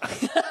Civ.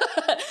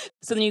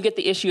 So then you get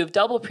the issue of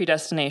double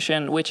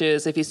predestination, which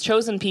is if he's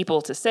chosen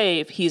people to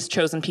save, he's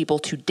chosen people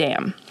to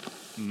damn.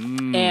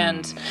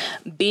 And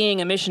being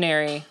a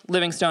missionary,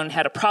 Livingstone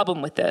had a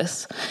problem with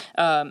this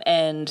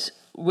and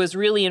was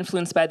really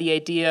influenced by the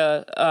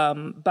idea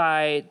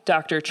by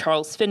Dr.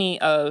 Charles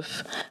Finney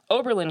of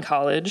Oberlin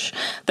College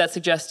that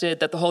suggested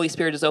that the Holy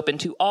Spirit is open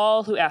to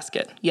all who ask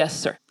it. Yes,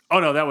 sir.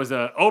 Oh, no, that was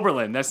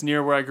Oberlin. That's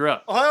near where I grew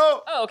up.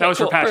 Oh, okay, that was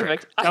cool, for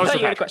Patrick. Perfect. That I was thought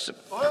for you had a question.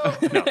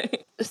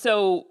 No.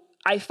 So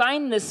I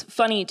find this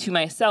funny to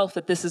myself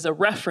that this is a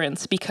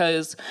reference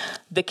because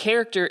the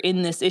character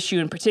in this issue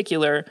in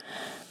particular,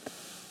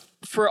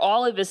 for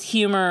all of his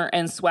humor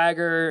and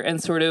swagger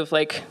and sort of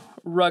like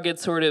rugged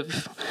sort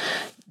of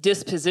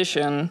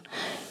disposition,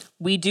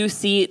 we do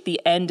see at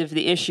the end of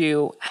the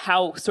issue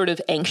how sort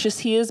of anxious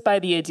he is by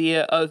the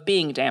idea of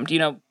being damned.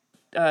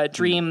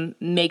 Dream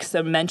makes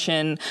a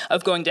mention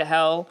of going to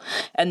hell,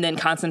 and then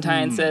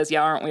Constantine says,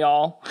 yeah, aren't we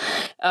all?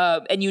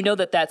 And you know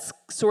that's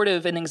sort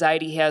of an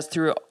anxiety he has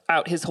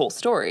throughout his whole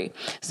story.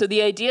 So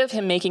the idea of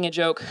him making a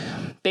joke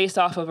based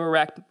off of a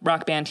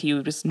rock band he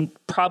was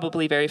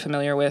probably very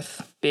familiar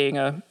with, being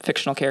a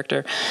fictional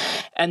character.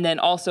 And then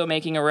also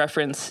making a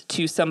reference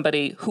to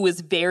somebody who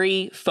is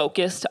very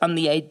focused on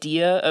the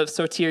idea of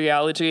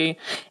soteriology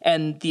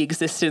and the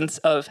existence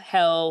of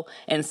hell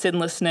and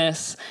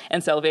sinlessness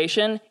and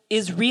salvation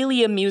is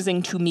really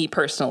amusing to me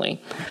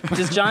personally.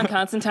 Does John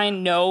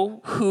Constantine know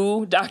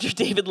who Dr.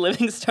 David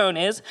Livingstone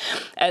is?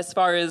 As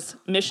far as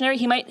missionary,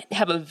 he might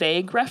have a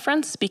vague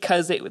reference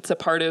because it's a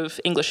part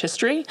of English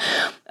history,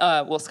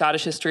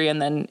 Scottish history,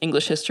 and then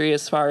English history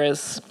as far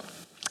as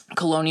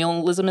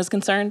colonialism is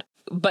concerned.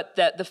 But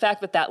that the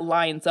fact that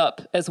lines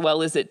up as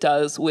well as it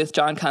does with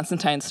John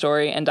Constantine's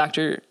story and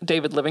Dr.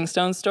 David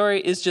Livingstone's story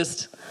is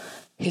just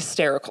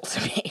hysterical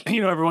to me.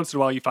 Every once in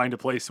a while you find a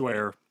place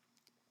where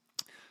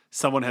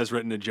someone has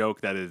written a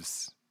joke that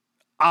is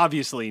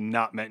obviously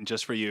not meant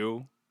just for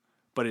you,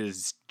 but it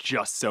is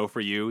just so for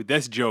you.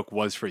 This joke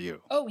was for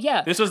you. Oh,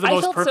 yeah. This was the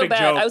most perfect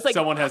joke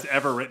someone has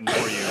ever written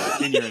for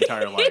you in your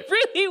entire life. It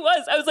really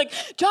was. I was like,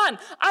 John,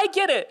 I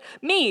get it.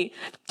 Me.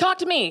 Talk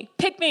to me.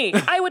 Pick me.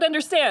 I would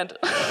understand.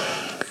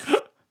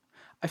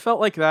 I felt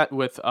like that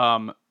with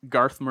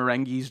Garth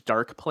Marenghi's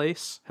Dark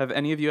Place. Have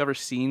any of you ever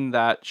seen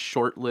that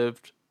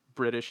short-lived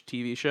British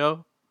TV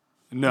show?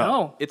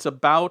 No. It's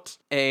about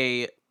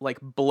a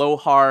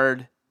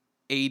blowhard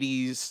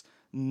 80s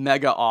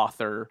mega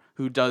author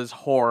who does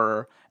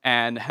horror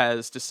and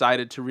has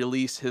decided to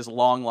release his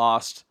long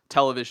lost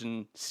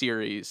television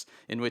series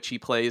in which he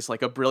plays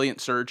a brilliant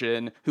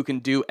surgeon who can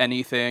do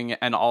anything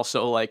and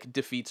also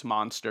defeats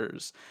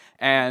monsters.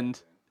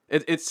 And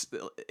it's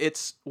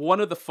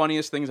one of the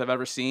funniest things I've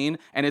ever seen,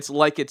 and it's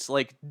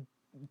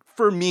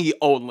for me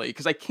only,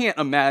 because I can't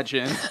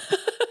imagine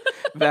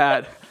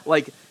that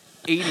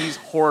 80s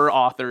horror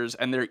authors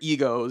and their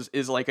egos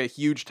is a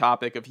huge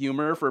topic of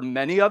humor for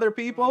many other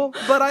people,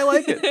 but I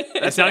like it.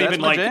 It's not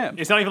even like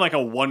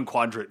a 1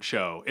 quadrant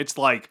show. It's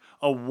like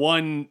a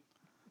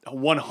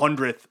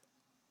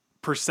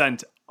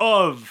 1/100th%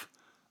 of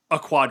a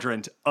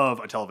quadrant of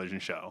a television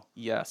show.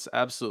 Yes,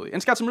 absolutely. And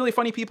it's got some really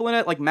funny people in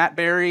it, like Matt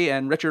Berry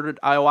and Richard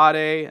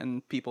Ayoade,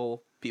 and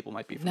people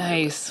might be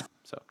familiar with.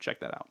 So check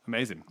that out.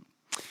 Amazing.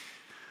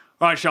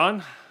 All right,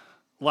 Sean,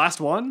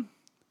 last one.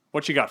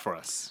 What you got for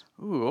us?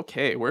 Ooh,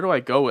 okay. Where do I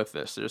go with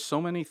this? There's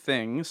so many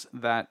things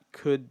that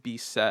could be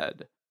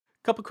said.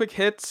 Couple quick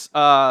hits.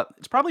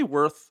 It's probably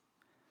worth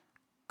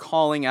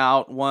calling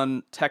out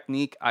one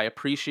technique I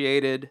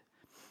appreciated,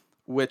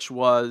 which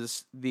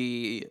was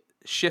the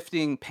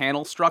shifting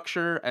panel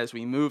structure as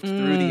we moved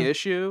through the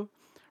issue,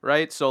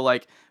 right? So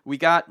we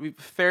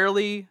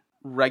fairly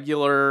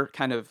regular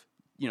kind of,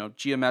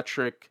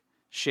 geometric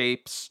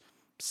shapes,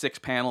 6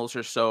 panels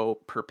or so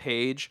per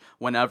page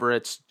whenever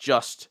it's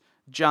just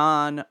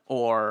John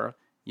or,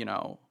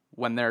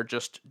 when they're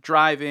just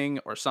driving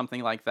or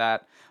something like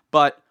that.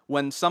 But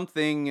when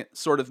something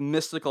sort of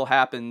mystical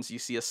happens, you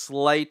see a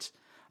slight,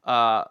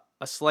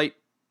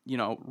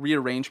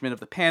 rearrangement of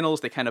the panels.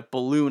 They kind of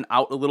balloon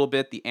out a little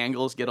bit. The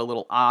angles get a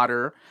little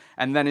odder.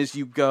 And then as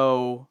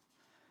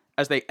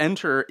they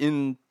enter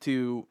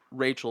into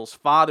Rachel's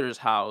father's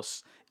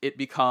house, it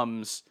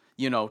becomes,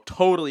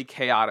 totally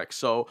chaotic.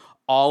 So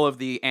all of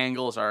the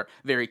angles are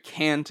very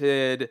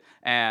canted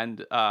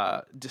and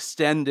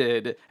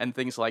distended and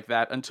things like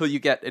that until you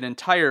get an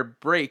entire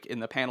break in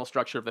the panel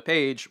structure of the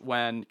page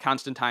when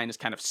Constantine is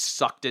kind of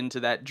sucked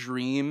into that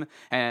dream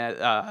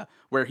and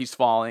where he's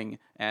falling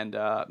and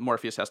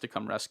Morpheus has to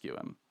come rescue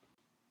him.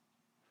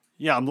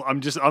 Yeah,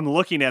 I'm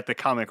looking at the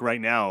comic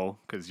right now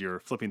because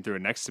you're flipping through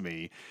it next to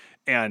me,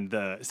 and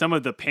some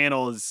of the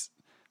panels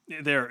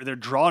they're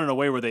drawn in a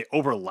way where they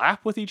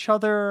overlap with each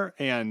other,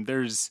 and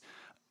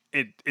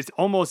it's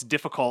almost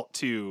difficult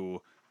to,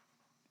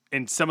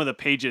 in some of the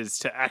pages,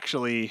 to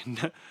actually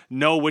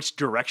know which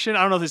direction.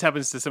 I don't know if this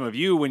happens to some of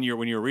you when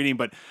you're reading,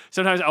 but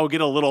sometimes I'll get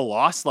a little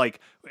lost.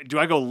 Do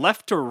I go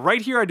left to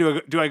right here? Or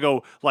do I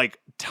go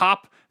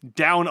top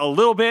down a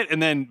little bit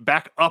and then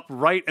back up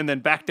right and then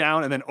back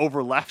down and then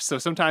over left? So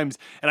sometimes,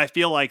 and I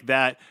feel like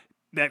that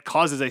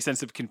causes a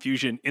sense of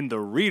confusion in the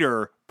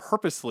reader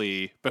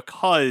purposely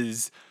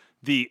because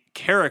the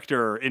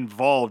character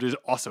involved is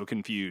also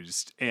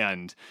confused.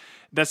 And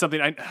that's something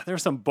there are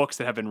some books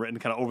that have been written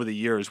kind of over the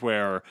years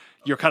where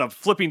you're kind of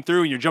flipping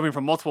through and you're jumping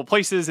from multiple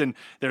places and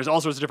there's all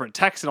sorts of different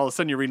texts and all of a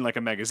sudden you're reading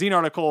a magazine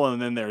article and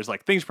then there's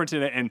things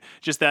printed in it, and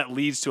just that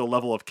leads to a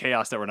level of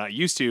chaos that we're not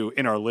used to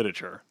in our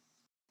literature.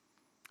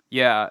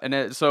 Yeah, and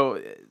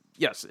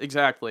yes,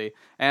 exactly.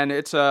 And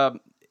it's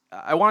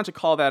I wanted to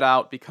call that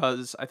out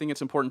because I think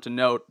it's important to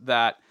note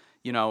that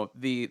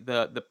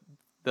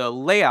the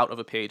layout of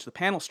a page, the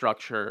panel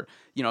structure,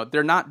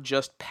 they're not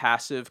just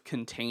passive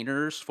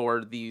containers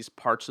for these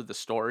parts of the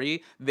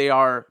story. They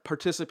are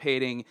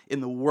participating in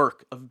the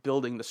work of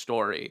building the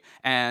story.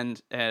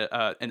 And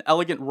an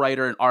elegant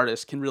writer and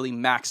artist can really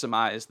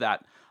maximize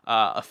that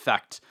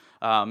effect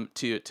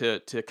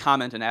to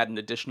comment and add an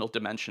additional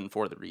dimension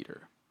for the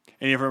reader.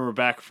 And if you remember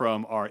back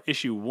from our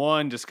issue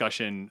 1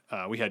 discussion,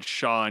 we had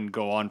Sean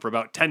go on for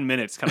about 10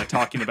 minutes kind of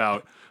talking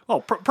about,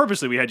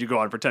 purposely we had you go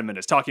on for 10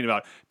 minutes talking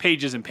about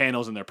pages and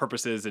panels and their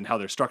purposes and how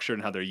they're structured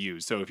and how they're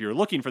used. So if you're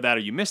looking for that or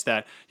you missed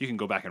that, you can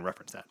go back and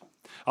reference that.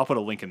 I'll put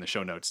a link in the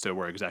show notes to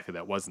where exactly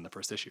that was in the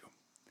first issue.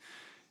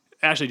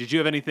 Ashley, did you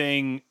have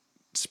anything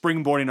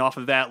springboarding off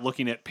of that,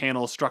 looking at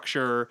panel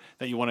structure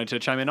that you wanted to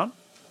chime in on?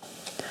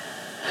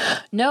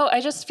 No,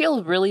 I just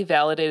feel really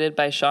validated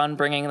by Sean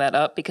bringing that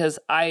up because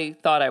I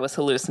thought I was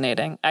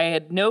hallucinating. I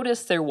had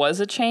noticed there was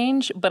a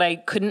change, but I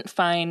couldn't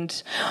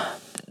find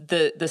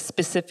the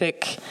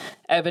specific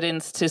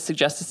evidence to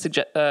suggest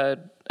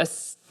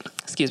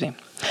excuse me.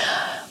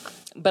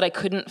 But I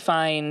couldn't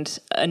find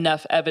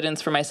enough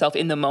evidence for myself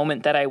in the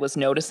moment that I was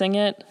noticing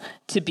it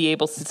to be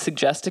able to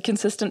suggest a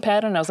consistent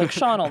pattern. I was like,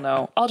 Sean will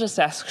know. I'll just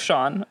ask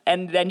Sean.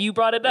 And then you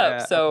brought it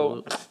up.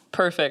 So absolutely.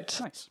 Perfect.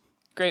 Nice.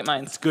 Great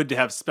minds. It's good to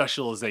have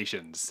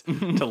specializations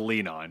to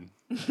lean on.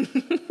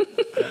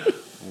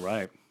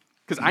 Right.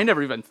 Because I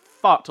never even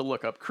thought to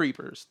look up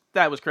creepers.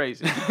 That was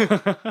crazy.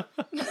 A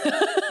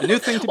new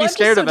thing to be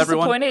scared of,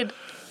 everyone.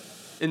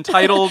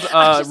 Entitled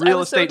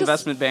real estate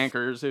investment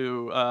bankers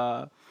who,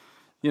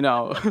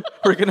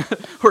 we're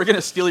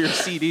gonna steal your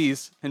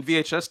CDs and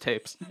VHS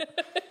tapes.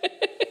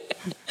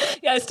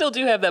 Yeah, I still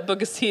do have that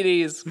book of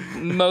CDs.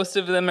 Most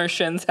of them are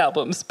Shin's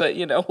albums, but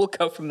we'll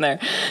go from there.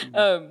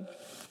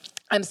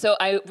 And so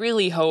I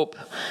really hope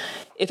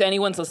if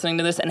anyone's listening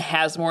to this and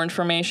has more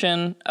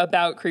information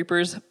about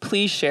creepers,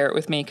 please share it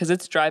with me because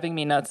it's driving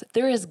me nuts.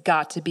 There has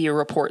got to be a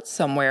report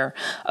somewhere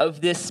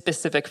of this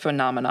specific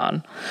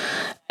phenomenon,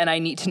 and I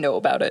need to know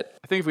about it.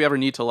 I think if we ever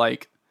need to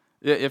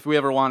if we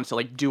ever wanted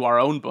to do our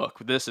own book,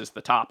 this is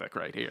the topic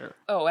right here.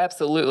 Oh,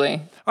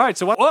 absolutely. All right,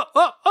 so what?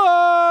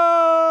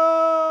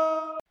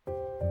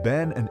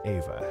 Ben and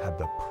Ava had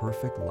the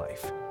perfect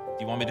life. Do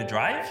you want me to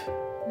drive?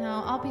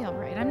 No, I'll be all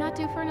right. I'm not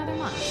due for another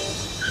month.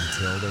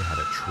 Until they had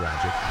a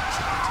tragic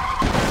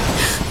accident.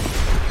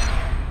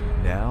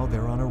 Now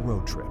they're on a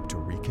road trip to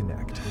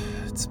reconnect.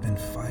 It's been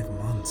 5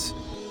 months.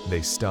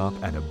 They stop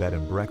at a bed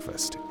and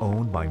breakfast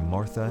owned by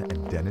Martha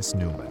and Dennis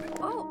Newman.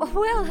 Oh,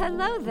 well,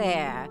 hello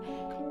there.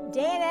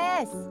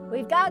 Dennis,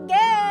 we've got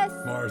guests.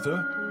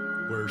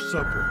 Martha, where's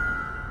supper?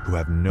 Who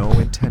have no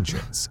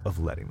intentions of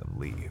letting them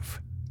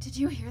leave. Did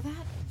you hear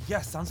that?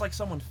 Yeah, sounds like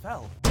someone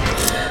fell.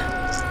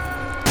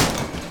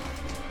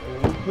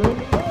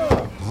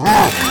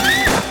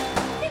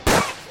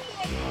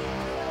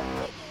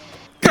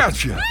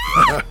 Gotcha!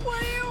 What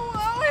do you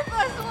want with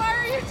us? Why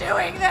are you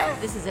doing this?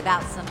 This is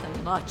about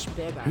something much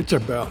bigger. It's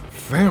about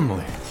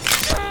family.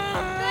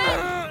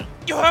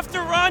 You have to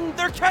run!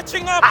 They're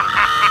catching up!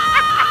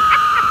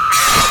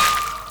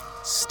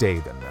 Stay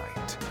the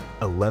night.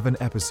 11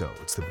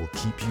 episodes that will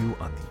keep you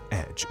on the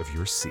edge of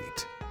your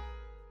seat.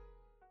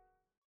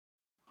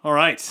 All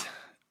right.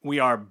 We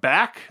are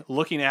back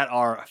looking at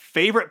our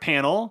favorite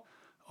panel.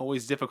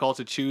 Always difficult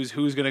to choose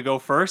who's going to go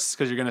first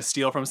because you're going to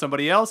steal from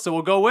somebody else. So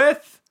we'll go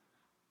with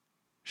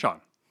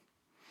Sean.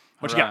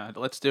 What you got?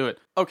 Let's do it.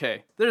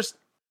 Okay. There's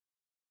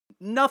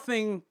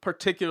nothing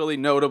particularly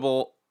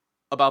notable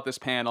about this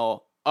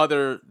panel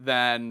other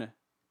than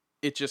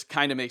it just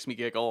kind of makes me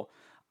giggle.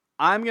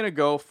 I'm going to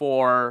go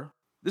for,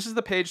 this is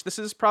the page, this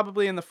is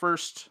probably in the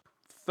first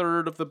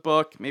third of the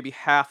book, maybe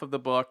half of the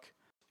book.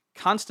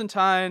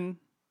 Constantine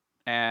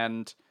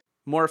and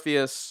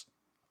Morpheus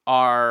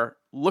are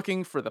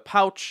looking for the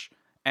pouch,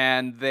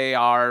 and they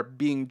are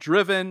being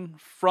driven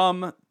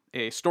from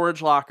a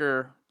storage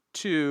locker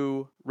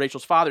to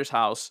Rachel's father's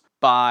house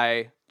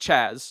by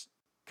Chaz,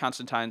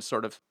 Constantine's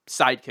sort of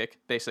sidekick,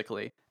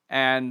 basically.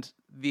 And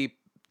the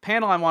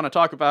panel I want to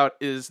talk about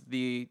is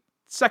the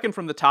second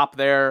from the top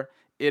there.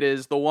 It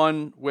is the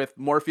one with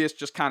Morpheus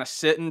just kind of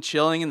sitting,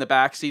 chilling in the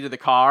backseat of the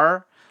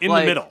car. In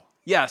the middle.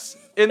 Yes,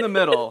 in the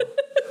middle.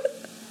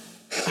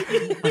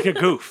 Like a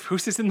goof. Who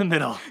sits in the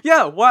middle?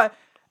 Yeah, what?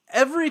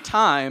 Every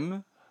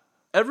time,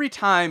 and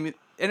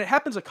it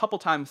happens a couple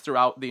times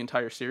throughout the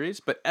entire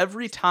series, but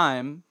every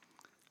time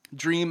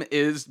Dream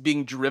is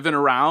being driven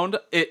around,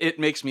 it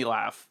makes me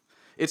laugh.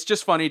 It's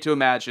just funny to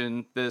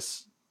imagine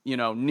this,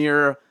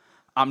 near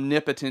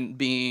omnipotent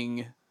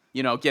being,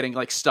 getting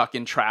stuck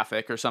in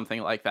traffic or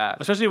something like that.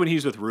 Especially when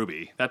he's with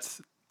Ruby.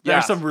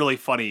 There's some really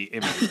funny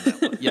images in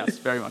that one. Yes,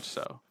 very much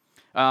so.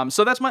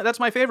 So that's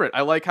my favorite.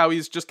 I like how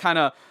he's just kind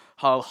of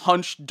a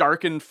hunched,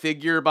 darkened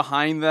figure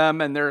behind them,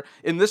 and they're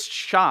in this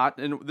shot,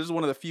 and this is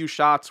one of the few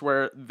shots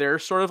where they're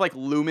sort of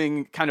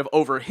looming kind of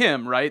over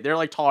him, right?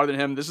 They're taller than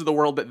him. This is the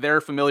world that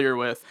they're familiar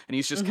with, and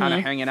he's just kind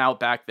of hanging out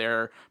back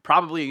there,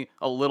 probably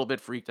a little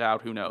bit freaked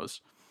out. Who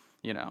knows?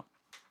 So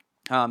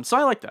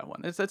I like that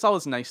one. It's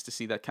always nice to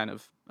see that kind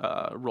of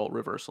role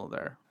reversal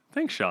there.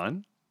 Thanks,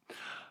 Sean.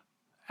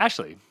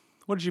 Ashley,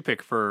 what did you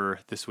pick for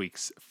this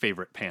week's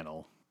favorite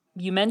panel?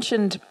 You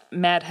mentioned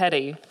Mad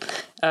Hetty.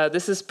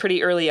 This is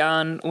pretty early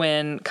on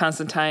when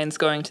Constantine's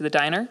going to the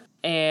diner,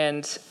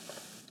 and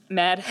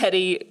Mad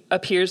Hetty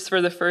appears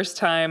for the first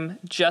time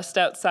just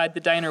outside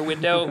the diner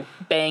window,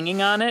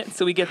 banging on it.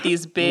 So we get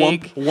these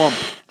big...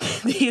 Wump.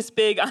 these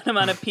big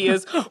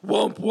onomatopoeias,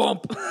 womp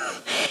womp,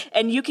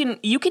 and you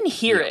can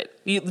hear it.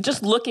 You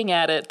just looking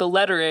at it, the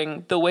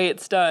lettering, the way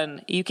it's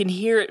done, you can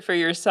hear it for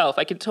yourself.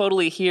 I can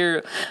totally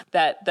hear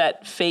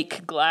that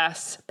fake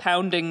glass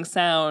pounding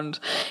sound,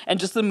 and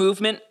just the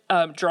movement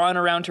drawn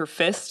around her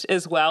fist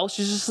as well.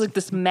 She's just like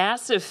this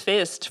massive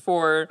fist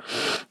for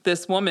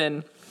this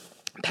woman,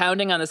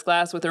 pounding on this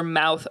glass with her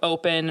mouth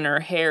open and her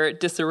hair at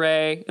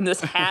disarray, and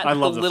this hat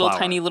with the little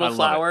tiny little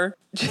flower.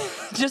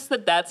 Just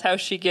that's how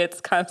she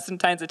gets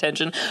Constantine's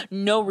attention.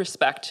 No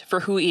respect for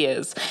who he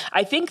is.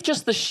 I think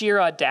just the sheer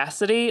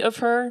audacity of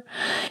her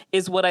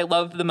is what I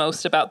love the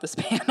most about this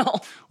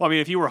panel. Well, I mean,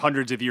 if you were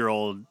hundreds of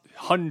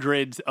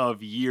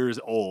years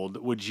old,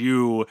 would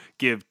you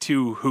give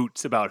two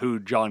hoots about who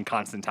John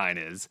Constantine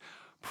is?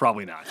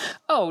 Probably not.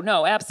 Oh,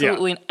 no,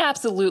 absolutely,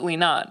 absolutely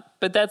not.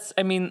 But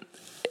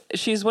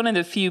she's one of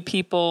the few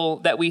people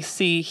that we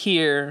see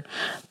here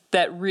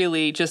that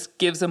really just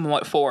gives him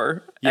what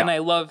for. Yeah. And I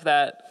love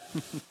that.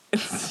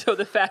 So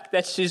the fact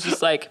that she's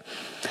just like,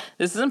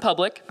 this is in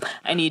public.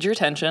 I need your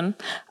attention.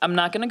 I'm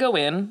not going to go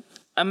in.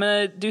 I'm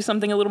going to do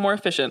something a little more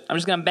efficient. I'm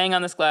just going to bang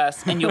on this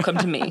glass and you'll come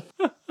to me.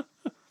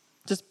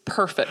 Just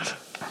perfect.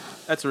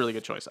 That's a really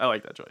good choice. I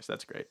like that choice.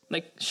 That's great.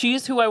 Like,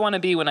 she's who I want to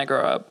be when I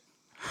grow up.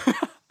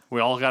 We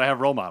all got to have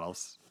role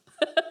models.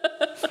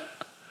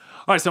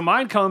 All right, so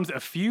mine comes a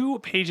few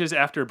pages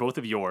after both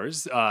of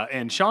yours,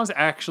 and Sean's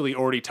actually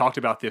already talked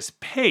about this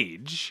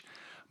page.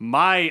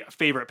 My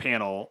favorite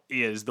panel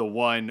is the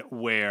one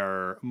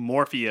where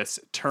Morpheus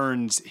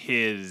turns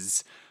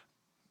his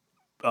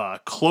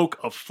cloak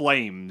of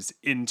flames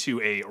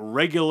into a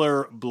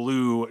regular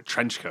blue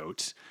trench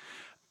coat.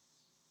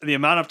 The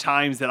amount of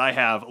times that I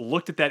have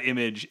looked at that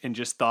image and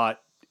just thought,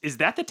 is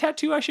that the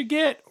tattoo I should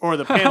get? Or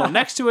the panel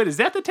next to it, is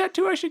that the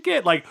tattoo I should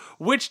get? Like,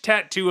 which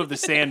tattoo of the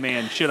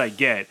Sandman should I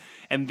get?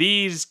 And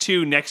these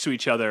two next to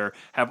each other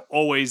have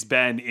always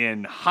been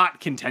in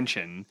hot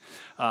contention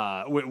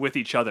with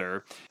each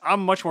other.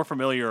 I'm much more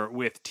familiar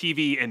with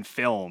TV and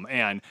film,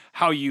 and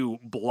how you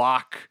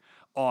block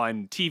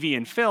on TV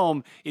and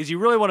film is you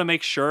really want to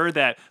make sure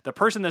that the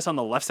person that's on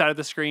the left side of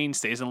the screen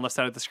stays on the left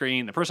side of the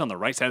screen. The person on the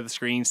right side of the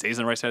screen stays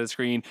on the right side of the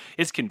screen.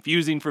 It's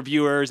confusing for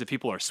viewers if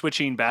people are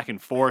switching back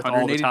and forth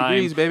all the time. 180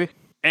 degrees, baby.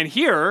 And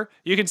here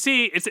you can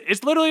see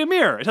it's literally a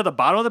mirror. It's at the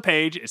bottom of the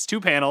page. It's two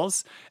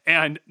panels.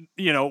 And,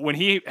 when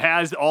he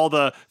has all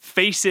the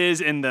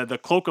faces and the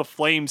cloak of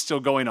flames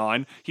still going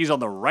on, he's on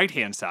the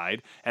right-hand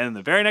side. And in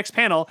the very next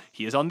panel,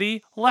 he is on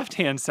the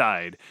left-hand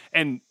side.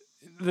 And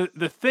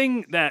the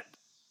thing that,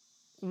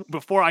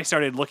 before I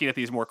started looking at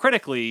these more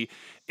critically,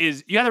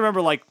 is you have to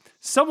remember, like,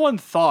 someone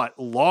thought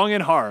long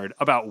and hard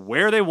about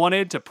where they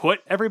wanted to put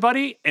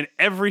everybody in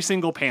every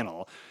single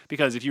panel.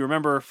 Because if you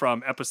remember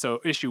from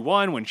issue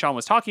 1, when Sean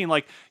was talking,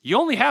 like, you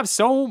only have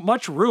so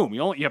much room.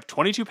 You have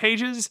 22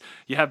 pages.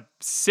 You have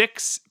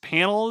 6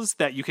 panels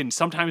that you can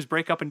sometimes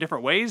break up in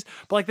different ways.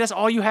 But, like, that's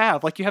all you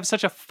have. Like, you have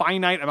such a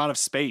finite amount of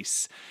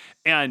space.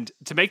 And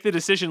to make the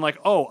decision, like,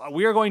 oh,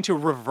 we are going to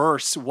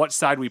reverse what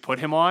side we put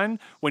him on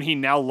when he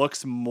now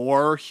looks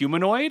more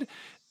humanoid,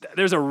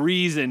 there's a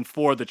reason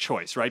for the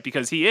choice, right?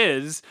 Because he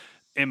is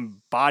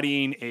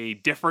embodying a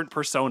different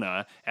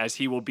persona, as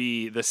he will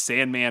be the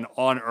Sandman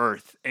on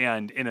Earth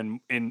and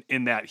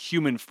in that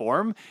human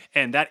form,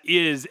 and that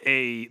is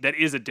a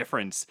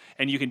difference.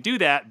 And you can do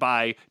that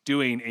by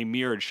doing a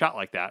mirrored shot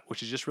like that,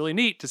 which is just really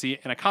neat to see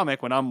in a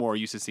comic when I'm more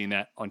used to seeing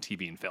that on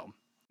TV and film.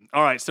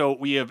 All right, so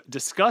we have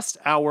discussed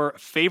our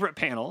favorite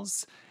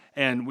panels,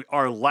 and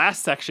our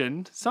last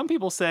section, some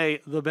people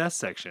say the best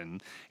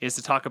section, is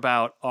to talk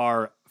about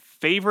our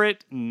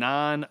favorite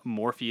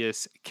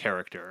non-Morpheus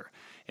character.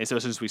 And so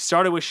since we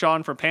started with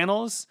Sean for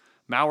panels,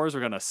 Mowers, we're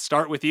going to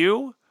start with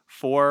you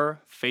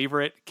for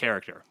favorite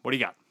character. What do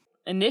you got?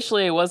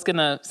 Initially, I was going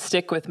to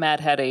stick with Mad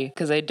Hetty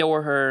because I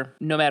adore her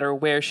no matter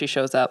where she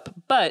shows up.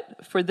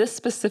 But for this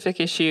specific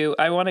issue,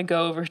 I want to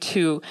go over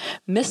to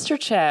Mr.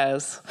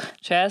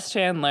 Chaz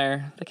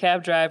Chandler, the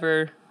cab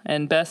driver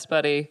and best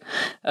buddy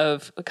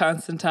of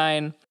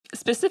Constantine,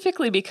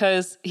 specifically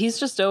because he's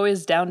just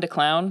always down to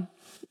clown.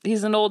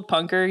 He's an old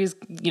punker. He's,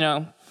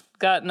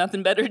 got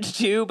nothing better to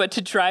do but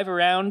to drive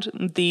around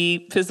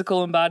the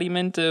physical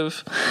embodiment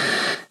of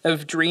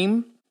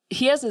Dream.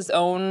 He has his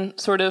own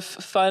sort of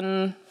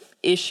fun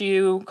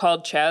issue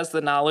called Chaz the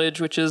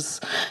Knowledge, which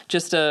is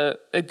just a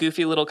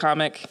goofy little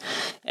comic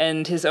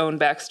and his own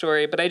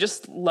backstory. But I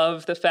just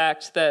love the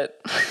fact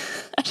that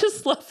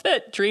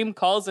Dream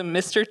calls him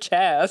Mr.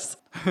 Chaz.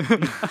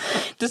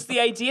 Just the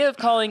idea of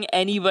calling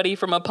anybody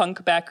from a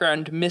punk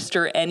background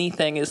Mr.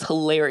 Anything is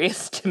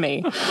hilarious to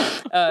me.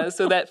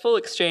 So that full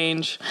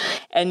exchange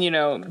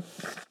and,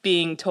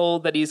 being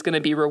told that he's going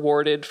to be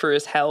rewarded for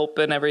his help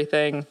and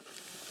everything.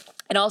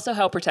 And also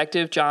how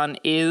protective John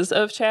is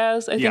of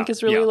Chaz, I think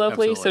is really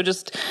lovely. Absolutely. So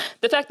just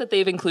the fact that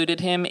they've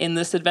included him in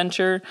this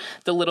adventure,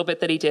 the little bit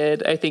that he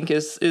did, I think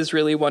is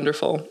really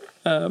wonderful.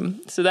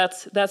 So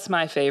that's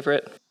my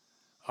favorite.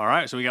 All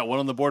right, so we got one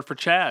on the board for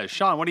Chaz.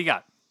 Sean, what do you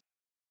got?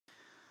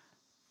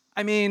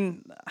 I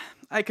mean,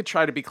 I could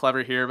try to be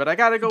clever here, but I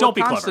gotta go Don't with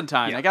be clever.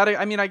 Constantine. Yeah.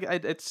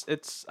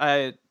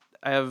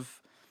 I have,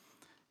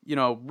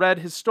 read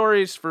his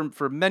stories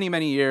for many,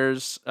 many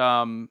years.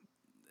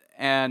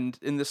 And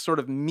in this sort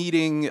of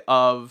meeting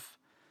of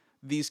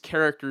these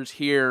characters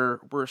here,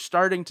 we're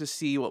starting to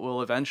see what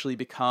will eventually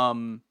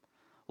become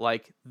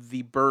like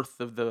the birth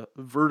of the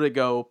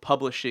Vertigo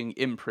publishing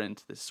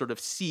imprint, this sort of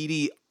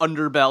seedy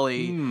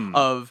underbelly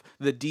of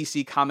the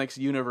DC Comics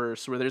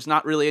universe, where there's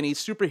not really any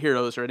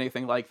superheroes or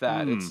anything like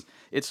that.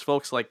 It's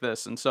folks like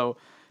this. And so,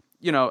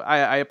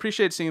 I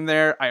appreciate seeing him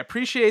there. I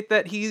appreciate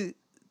that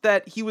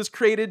he was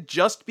created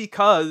just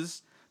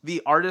because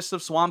the artist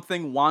of Swamp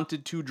Thing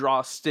wanted to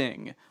draw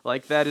Sting.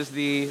 Like, that is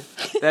the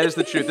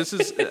truth. This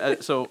is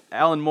so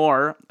Alan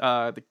Moore,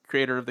 the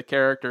creator of the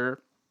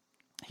character,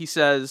 he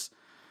says,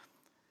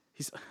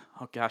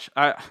 oh gosh,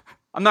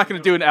 I'm not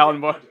going to do an Alan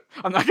Moore.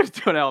 I'm not going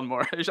to do an Alan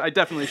Moore. I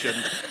definitely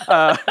shouldn't.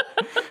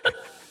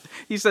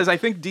 He says, I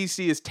think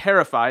DC is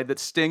terrified that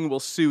Sting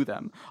will sue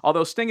them,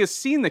 although Sting has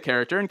seen the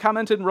character and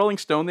commented in Rolling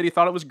Stone that he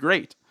thought it was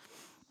great.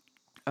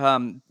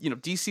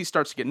 DC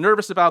starts to get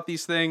nervous about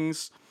these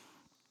things,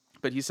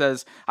 but he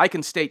says, I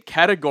can state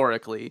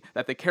categorically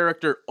that the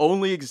character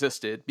only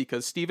existed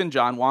because Steve and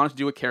John wanted to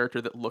do a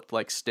character that looked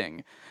like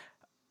Sting.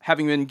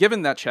 Having been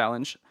given that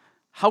challenge,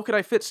 how could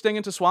I fit Sting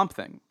into Swamp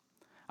Thing?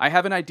 I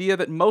have an idea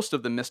that most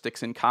of the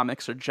mystics in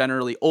comics are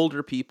generally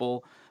older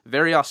people,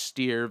 very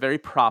austere, very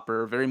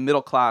proper, very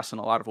middle class in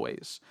a lot of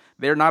ways.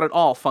 They're not at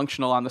all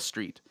functional on the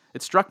street.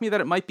 It struck me that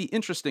it might be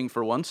interesting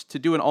for once to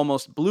do an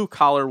almost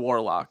blue-collar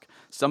warlock,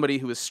 somebody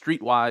who is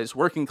streetwise,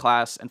 working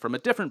class, and from a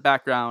different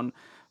background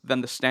than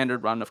the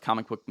standard run of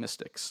comic book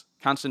mystics.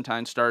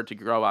 Constantine started to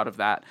grow out of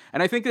that.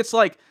 And I think that's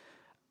a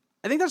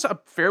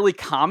fairly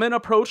common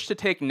approach to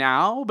take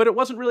now, but it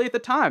wasn't really at the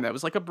time. That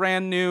was like a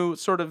brand new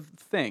sort of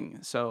thing.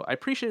 So I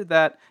appreciated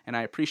that, and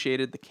I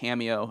appreciated the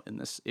cameo in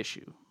this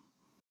issue.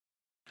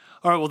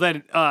 All right, well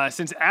then,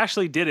 since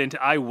Ashley didn't,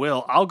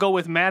 I'll go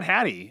with Mad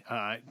Hattie.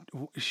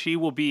 She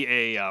will be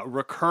a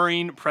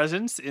recurring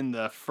presence in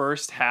the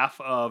first half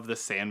of the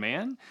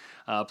Sandman.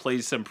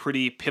 Plays some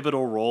pretty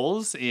pivotal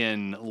roles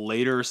in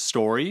later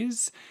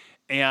stories,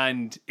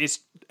 and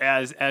it's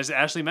as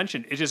Ashley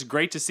mentioned, it's just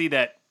great to see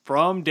that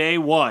from day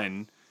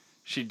one,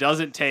 she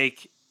doesn't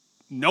take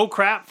no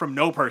crap from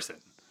no person.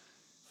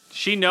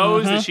 She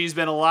knows that she's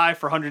been alive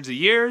for hundreds of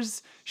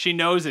years. She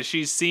knows that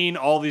she's seen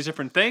all these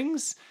different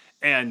things.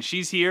 And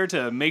she's here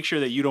to make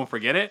sure that you don't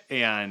forget it.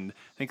 And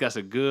I think that's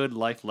a good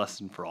life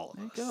lesson for all of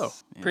us. There you go.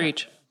 Yeah.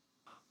 Preach.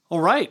 All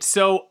right.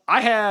 So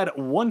I had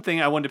one thing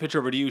I wanted to pitch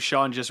over to you,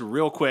 Sean, just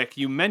real quick.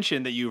 You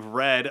mentioned that you've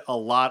read a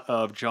lot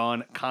of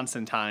John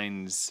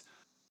Constantine's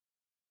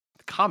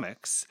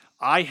comics.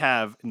 I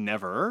have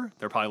never.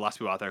 There are probably lots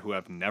of people out there who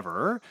have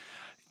never.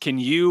 Can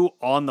you,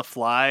 on the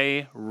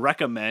fly,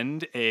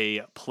 recommend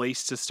a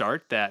place to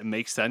start that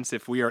makes sense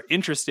if we are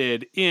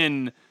interested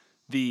in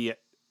a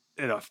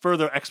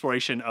further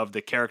exploration of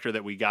the character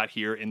that we got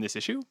here in this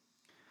issue?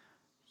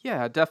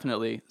 Yeah,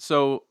 definitely.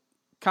 So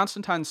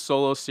Constantine's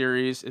solo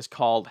series is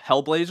called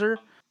Hellblazer.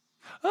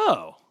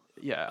 Oh.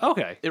 Yeah.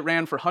 Okay. It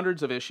ran for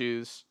hundreds of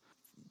issues.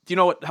 Do you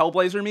know what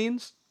Hellblazer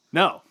means?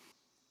 No.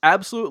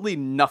 Absolutely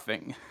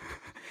nothing.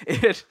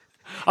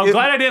 I'm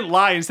glad I didn't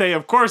lie and say,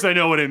 of course I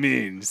know what it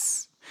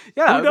means.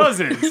 Yeah. Who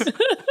doesn't?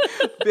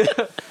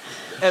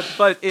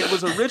 But it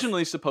was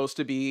originally supposed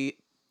to be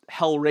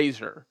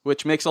Hellraiser,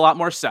 which makes a lot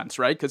more sense,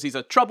 right? Because he's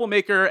a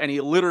troublemaker and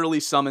he literally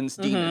summons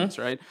demons,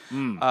 right?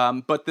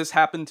 But this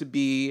happened to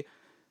be,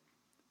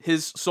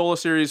 his solo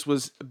series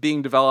was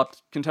being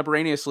developed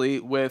contemporaneously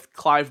with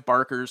Clive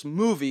Barker's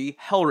movie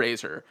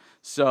Hellraiser.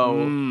 So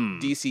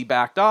DC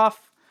backed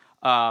off.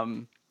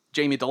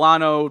 Jamie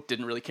Delano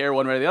didn't really care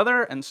one way or the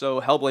other, and so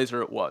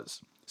Hellblazer it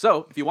was.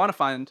 So if you want to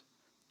find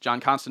John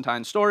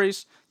Constantine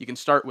stories, you can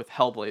start with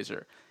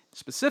Hellblazer.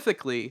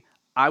 Specifically,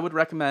 I would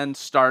recommend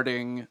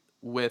starting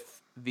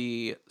with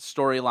the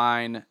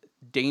storyline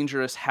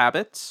Dangerous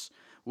Habits,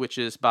 which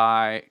is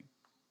by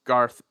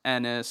Garth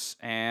Ennis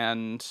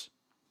and...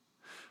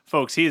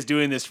 Folks, he is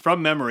doing this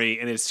from memory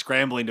and is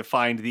scrambling to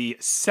find the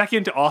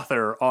second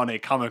author on a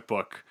comic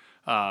book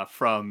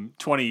from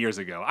 20 years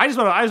ago. I just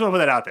want to put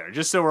that out there,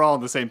 just so we're all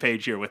on the same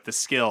page here with the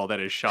skill that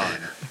is Sean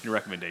in your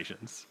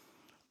recommendations.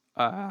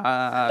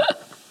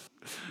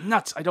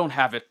 Nuts! I don't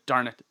have it.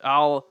 Darn it!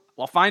 I'll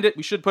find it.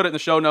 We should put it in the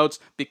show notes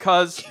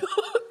because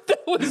that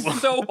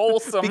was so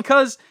wholesome.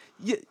 Because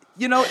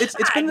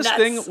it's been this Nuts.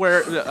 thing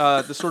where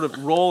the sort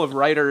of role of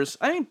writers,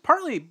 I mean,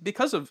 partly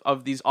because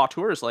of these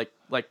auteurs like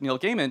Neil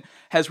Gaiman,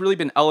 has really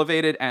been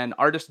elevated, and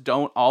artists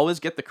don't always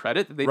get the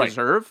credit that they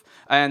deserve.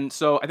 And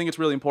so I think it's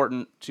really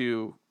important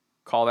to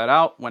call that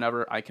out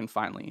whenever I can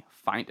finally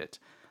find it.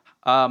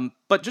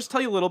 But just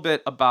tell you a little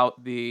bit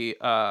about the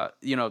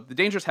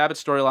Dangerous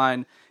Habits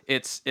storyline.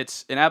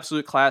 It's an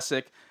absolute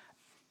classic.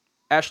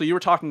 Ashley, you were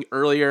talking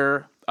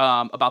earlier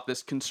about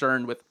this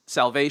concern with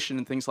salvation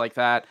and things like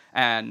that,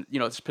 and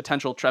this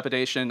potential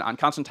trepidation on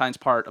Constantine's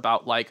part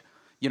about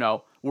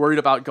worried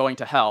about going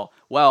to hell.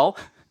 Well,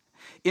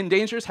 in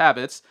Dangerous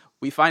Habits,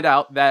 we find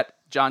out that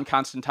John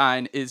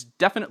Constantine is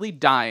definitely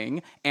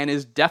dying and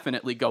is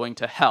definitely going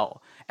to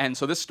hell. And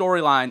so this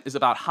storyline is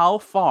about how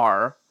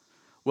far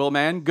will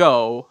man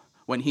go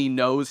when he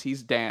knows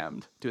he's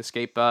damned to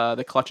escape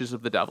the clutches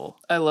of the devil.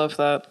 I love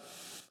that.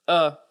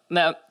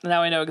 Now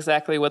I know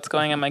exactly what's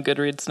going on my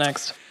Goodreads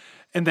next.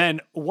 And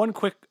then one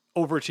quick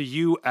over to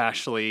you,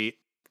 Ashley.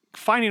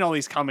 Finding all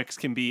these comics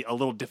can be a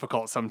little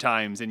difficult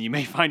sometimes, and you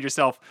may find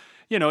yourself,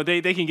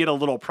 they can get a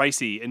little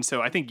pricey. And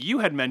so I think you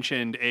had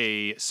mentioned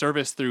a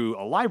service through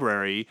a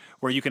library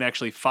where you can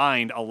actually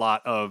find a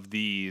lot of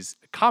these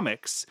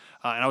comics.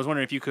 And I was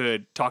wondering if you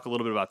could talk a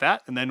little bit about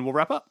that, and then we'll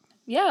wrap up.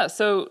 Yeah,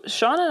 so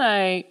Sean and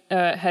I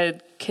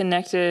had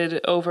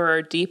connected over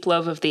our deep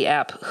love of the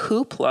app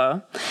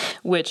Hoopla,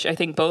 which I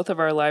think both of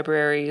our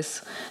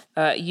libraries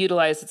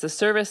utilize. It's a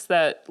service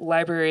that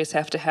libraries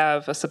have to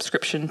have a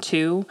subscription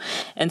to.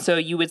 And so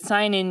you would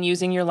sign in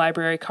using your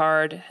library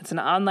card. It's an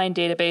online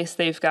database.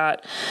 They've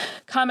got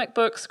comic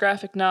books,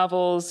 graphic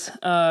novels,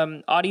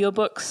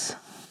 audiobooks,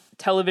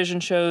 television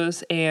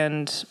shows,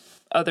 and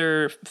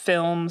other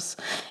films,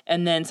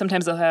 and then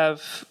sometimes they'll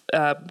have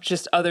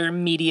just other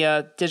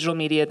media, digital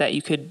media that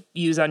you could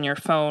use on your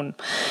phone.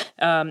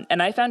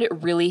 And I found it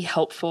really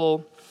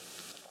helpful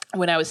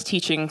when I was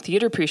teaching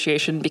theater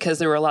appreciation because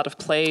there were a lot of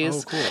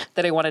plays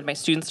that I wanted my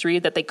students to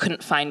read that they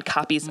couldn't find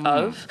copies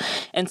of.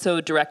 And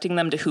so directing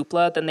them to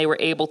Hoopla, then they were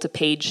able to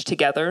page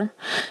together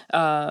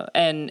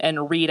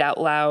and read out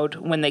loud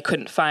when they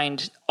couldn't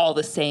find all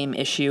the same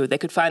issue. They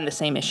could find the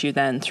same issue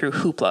then through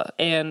Hoopla.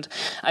 And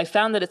I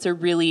found that it's a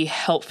really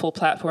helpful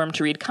platform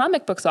to read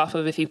comic books off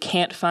of if you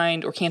can't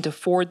find or can't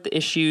afford the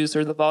issues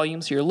or the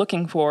volumes you're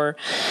looking for.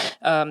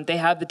 They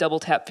have the double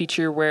tap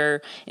feature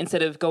where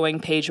instead of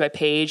going page by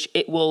page,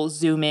 it will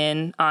zoom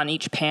in on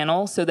each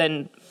panel. So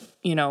then,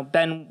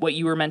 Ben, what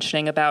you were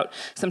mentioning about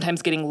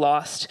sometimes getting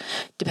lost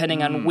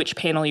depending on which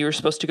panel you were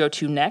supposed to go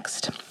to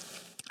next.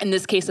 In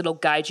this case, it'll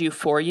guide you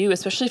for you,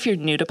 especially if you're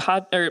new to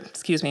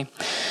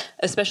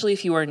especially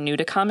if you are new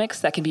to comics.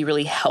 That can be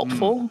really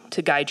helpful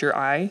to guide your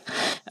eye.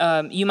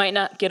 You might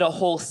not get a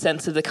whole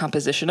sense of the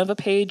composition of a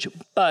page,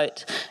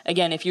 but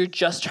again, if you're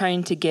just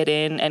trying to get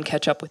in and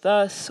catch up with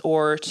us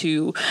or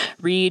to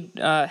read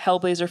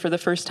Hellblazer for the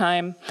first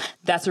time,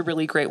 that's a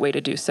really great way to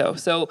do so.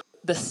 So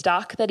the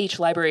stock that each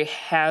library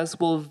has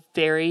will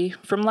vary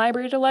from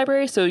library to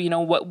library. So,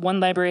 what one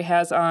library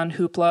has on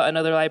Hoopla,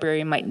 another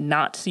library might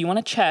not. So you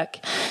want to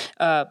check.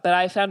 But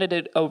I found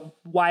it a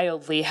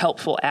wildly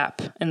helpful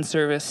app and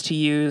service to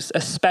use,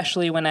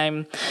 especially when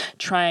I'm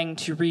trying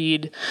to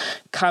read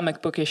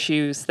comic book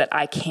issues that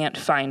I can't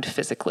find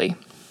physically.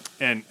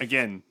 And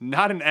again,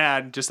 not an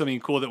ad, just something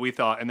cool that we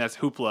thought, and that's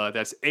Hoopla.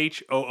 That's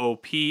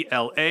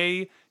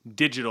HOOPLA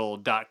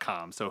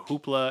digital.com. So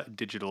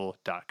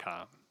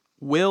hoopladigital.com.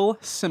 Will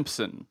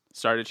Simpson.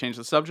 Sorry to change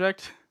the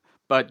subject,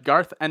 but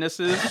Garth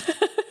Ennis's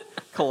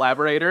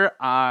collaborator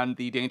on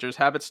the Dangerous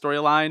Habits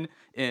storyline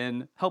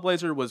in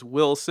Hellblazer was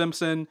Will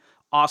Simpson.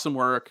 Awesome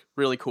work,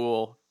 really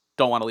cool.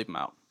 Don't want to leave him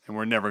out. And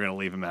we're never going to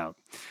leave him out.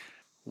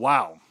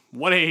 Wow,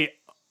 what a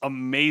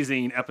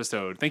amazing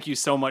episode. Thank you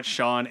so much,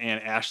 Sean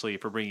and Ashley,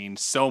 for bringing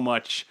so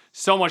much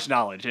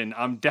knowledge. And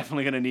I'm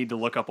definitely going to need to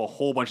look up a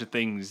whole bunch of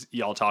things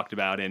y'all talked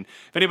about. And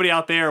if anybody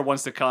out there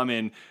wants to come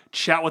and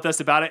chat with us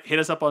about it, hit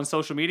us up on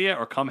social media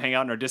or come hang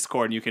out in our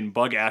Discord and you can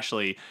bug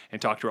Ashley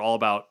and talk to her all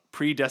about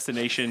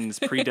predestination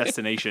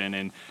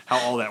and how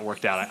all that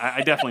worked out.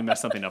 I definitely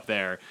messed something up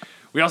there.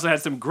 We also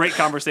had some great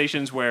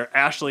conversations where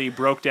Ashley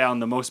broke down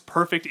the most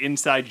perfect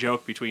inside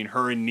joke between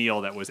her and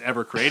Neil that was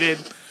ever created.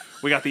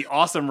 We got the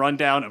awesome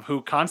rundown of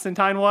who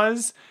Constantine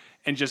was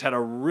and just had a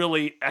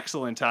really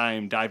excellent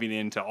time diving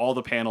into all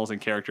the panels and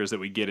characters that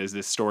we get as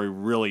this story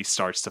really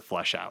starts to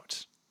flesh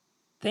out.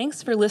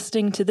 Thanks for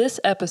listening to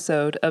this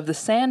episode of The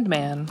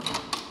Sandman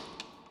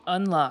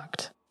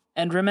Unlocked.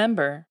 And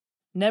remember,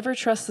 never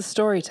trust the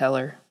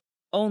storyteller,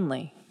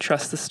 only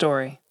trust the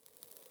story.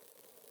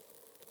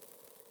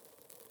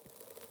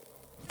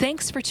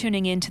 Thanks for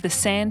tuning in to The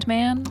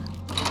Sandman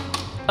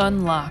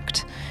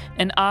Unlocked,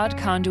 an Odd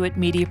Conduit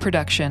Media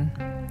production.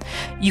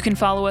 You can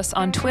follow us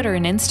on Twitter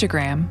and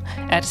Instagram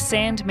at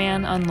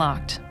Sandman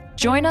Unlocked.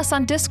 Join us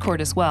on Discord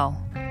as well.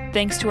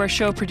 Thanks to our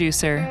show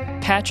producer,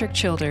 Patrick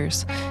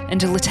Childers, and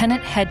to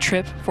Lieutenant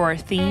Headtrip for our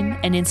theme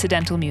and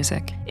incidental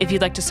music. If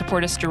you'd like to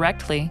support us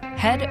directly,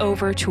 head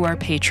over to our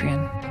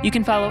Patreon. You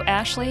can follow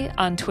Ashley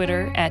on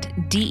Twitter at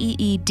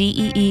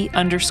DEEDEE_K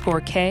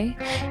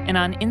and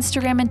on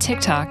Instagram and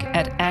TikTok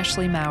at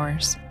Ashley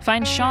Mowers.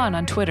 Find Sean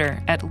on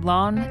Twitter at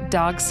Lon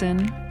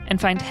Dogson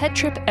and find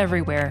Headtrip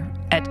everywhere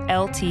at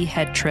LT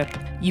Headtrip.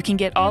 You can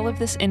get all of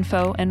this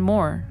info and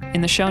more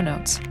in the show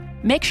notes.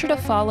 Make sure to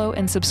follow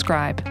and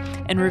subscribe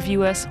and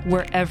review us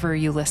wherever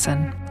you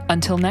listen.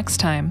 Until next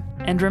time,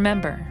 and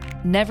remember,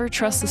 never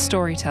trust the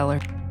storyteller,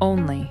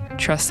 only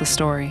trust the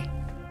story.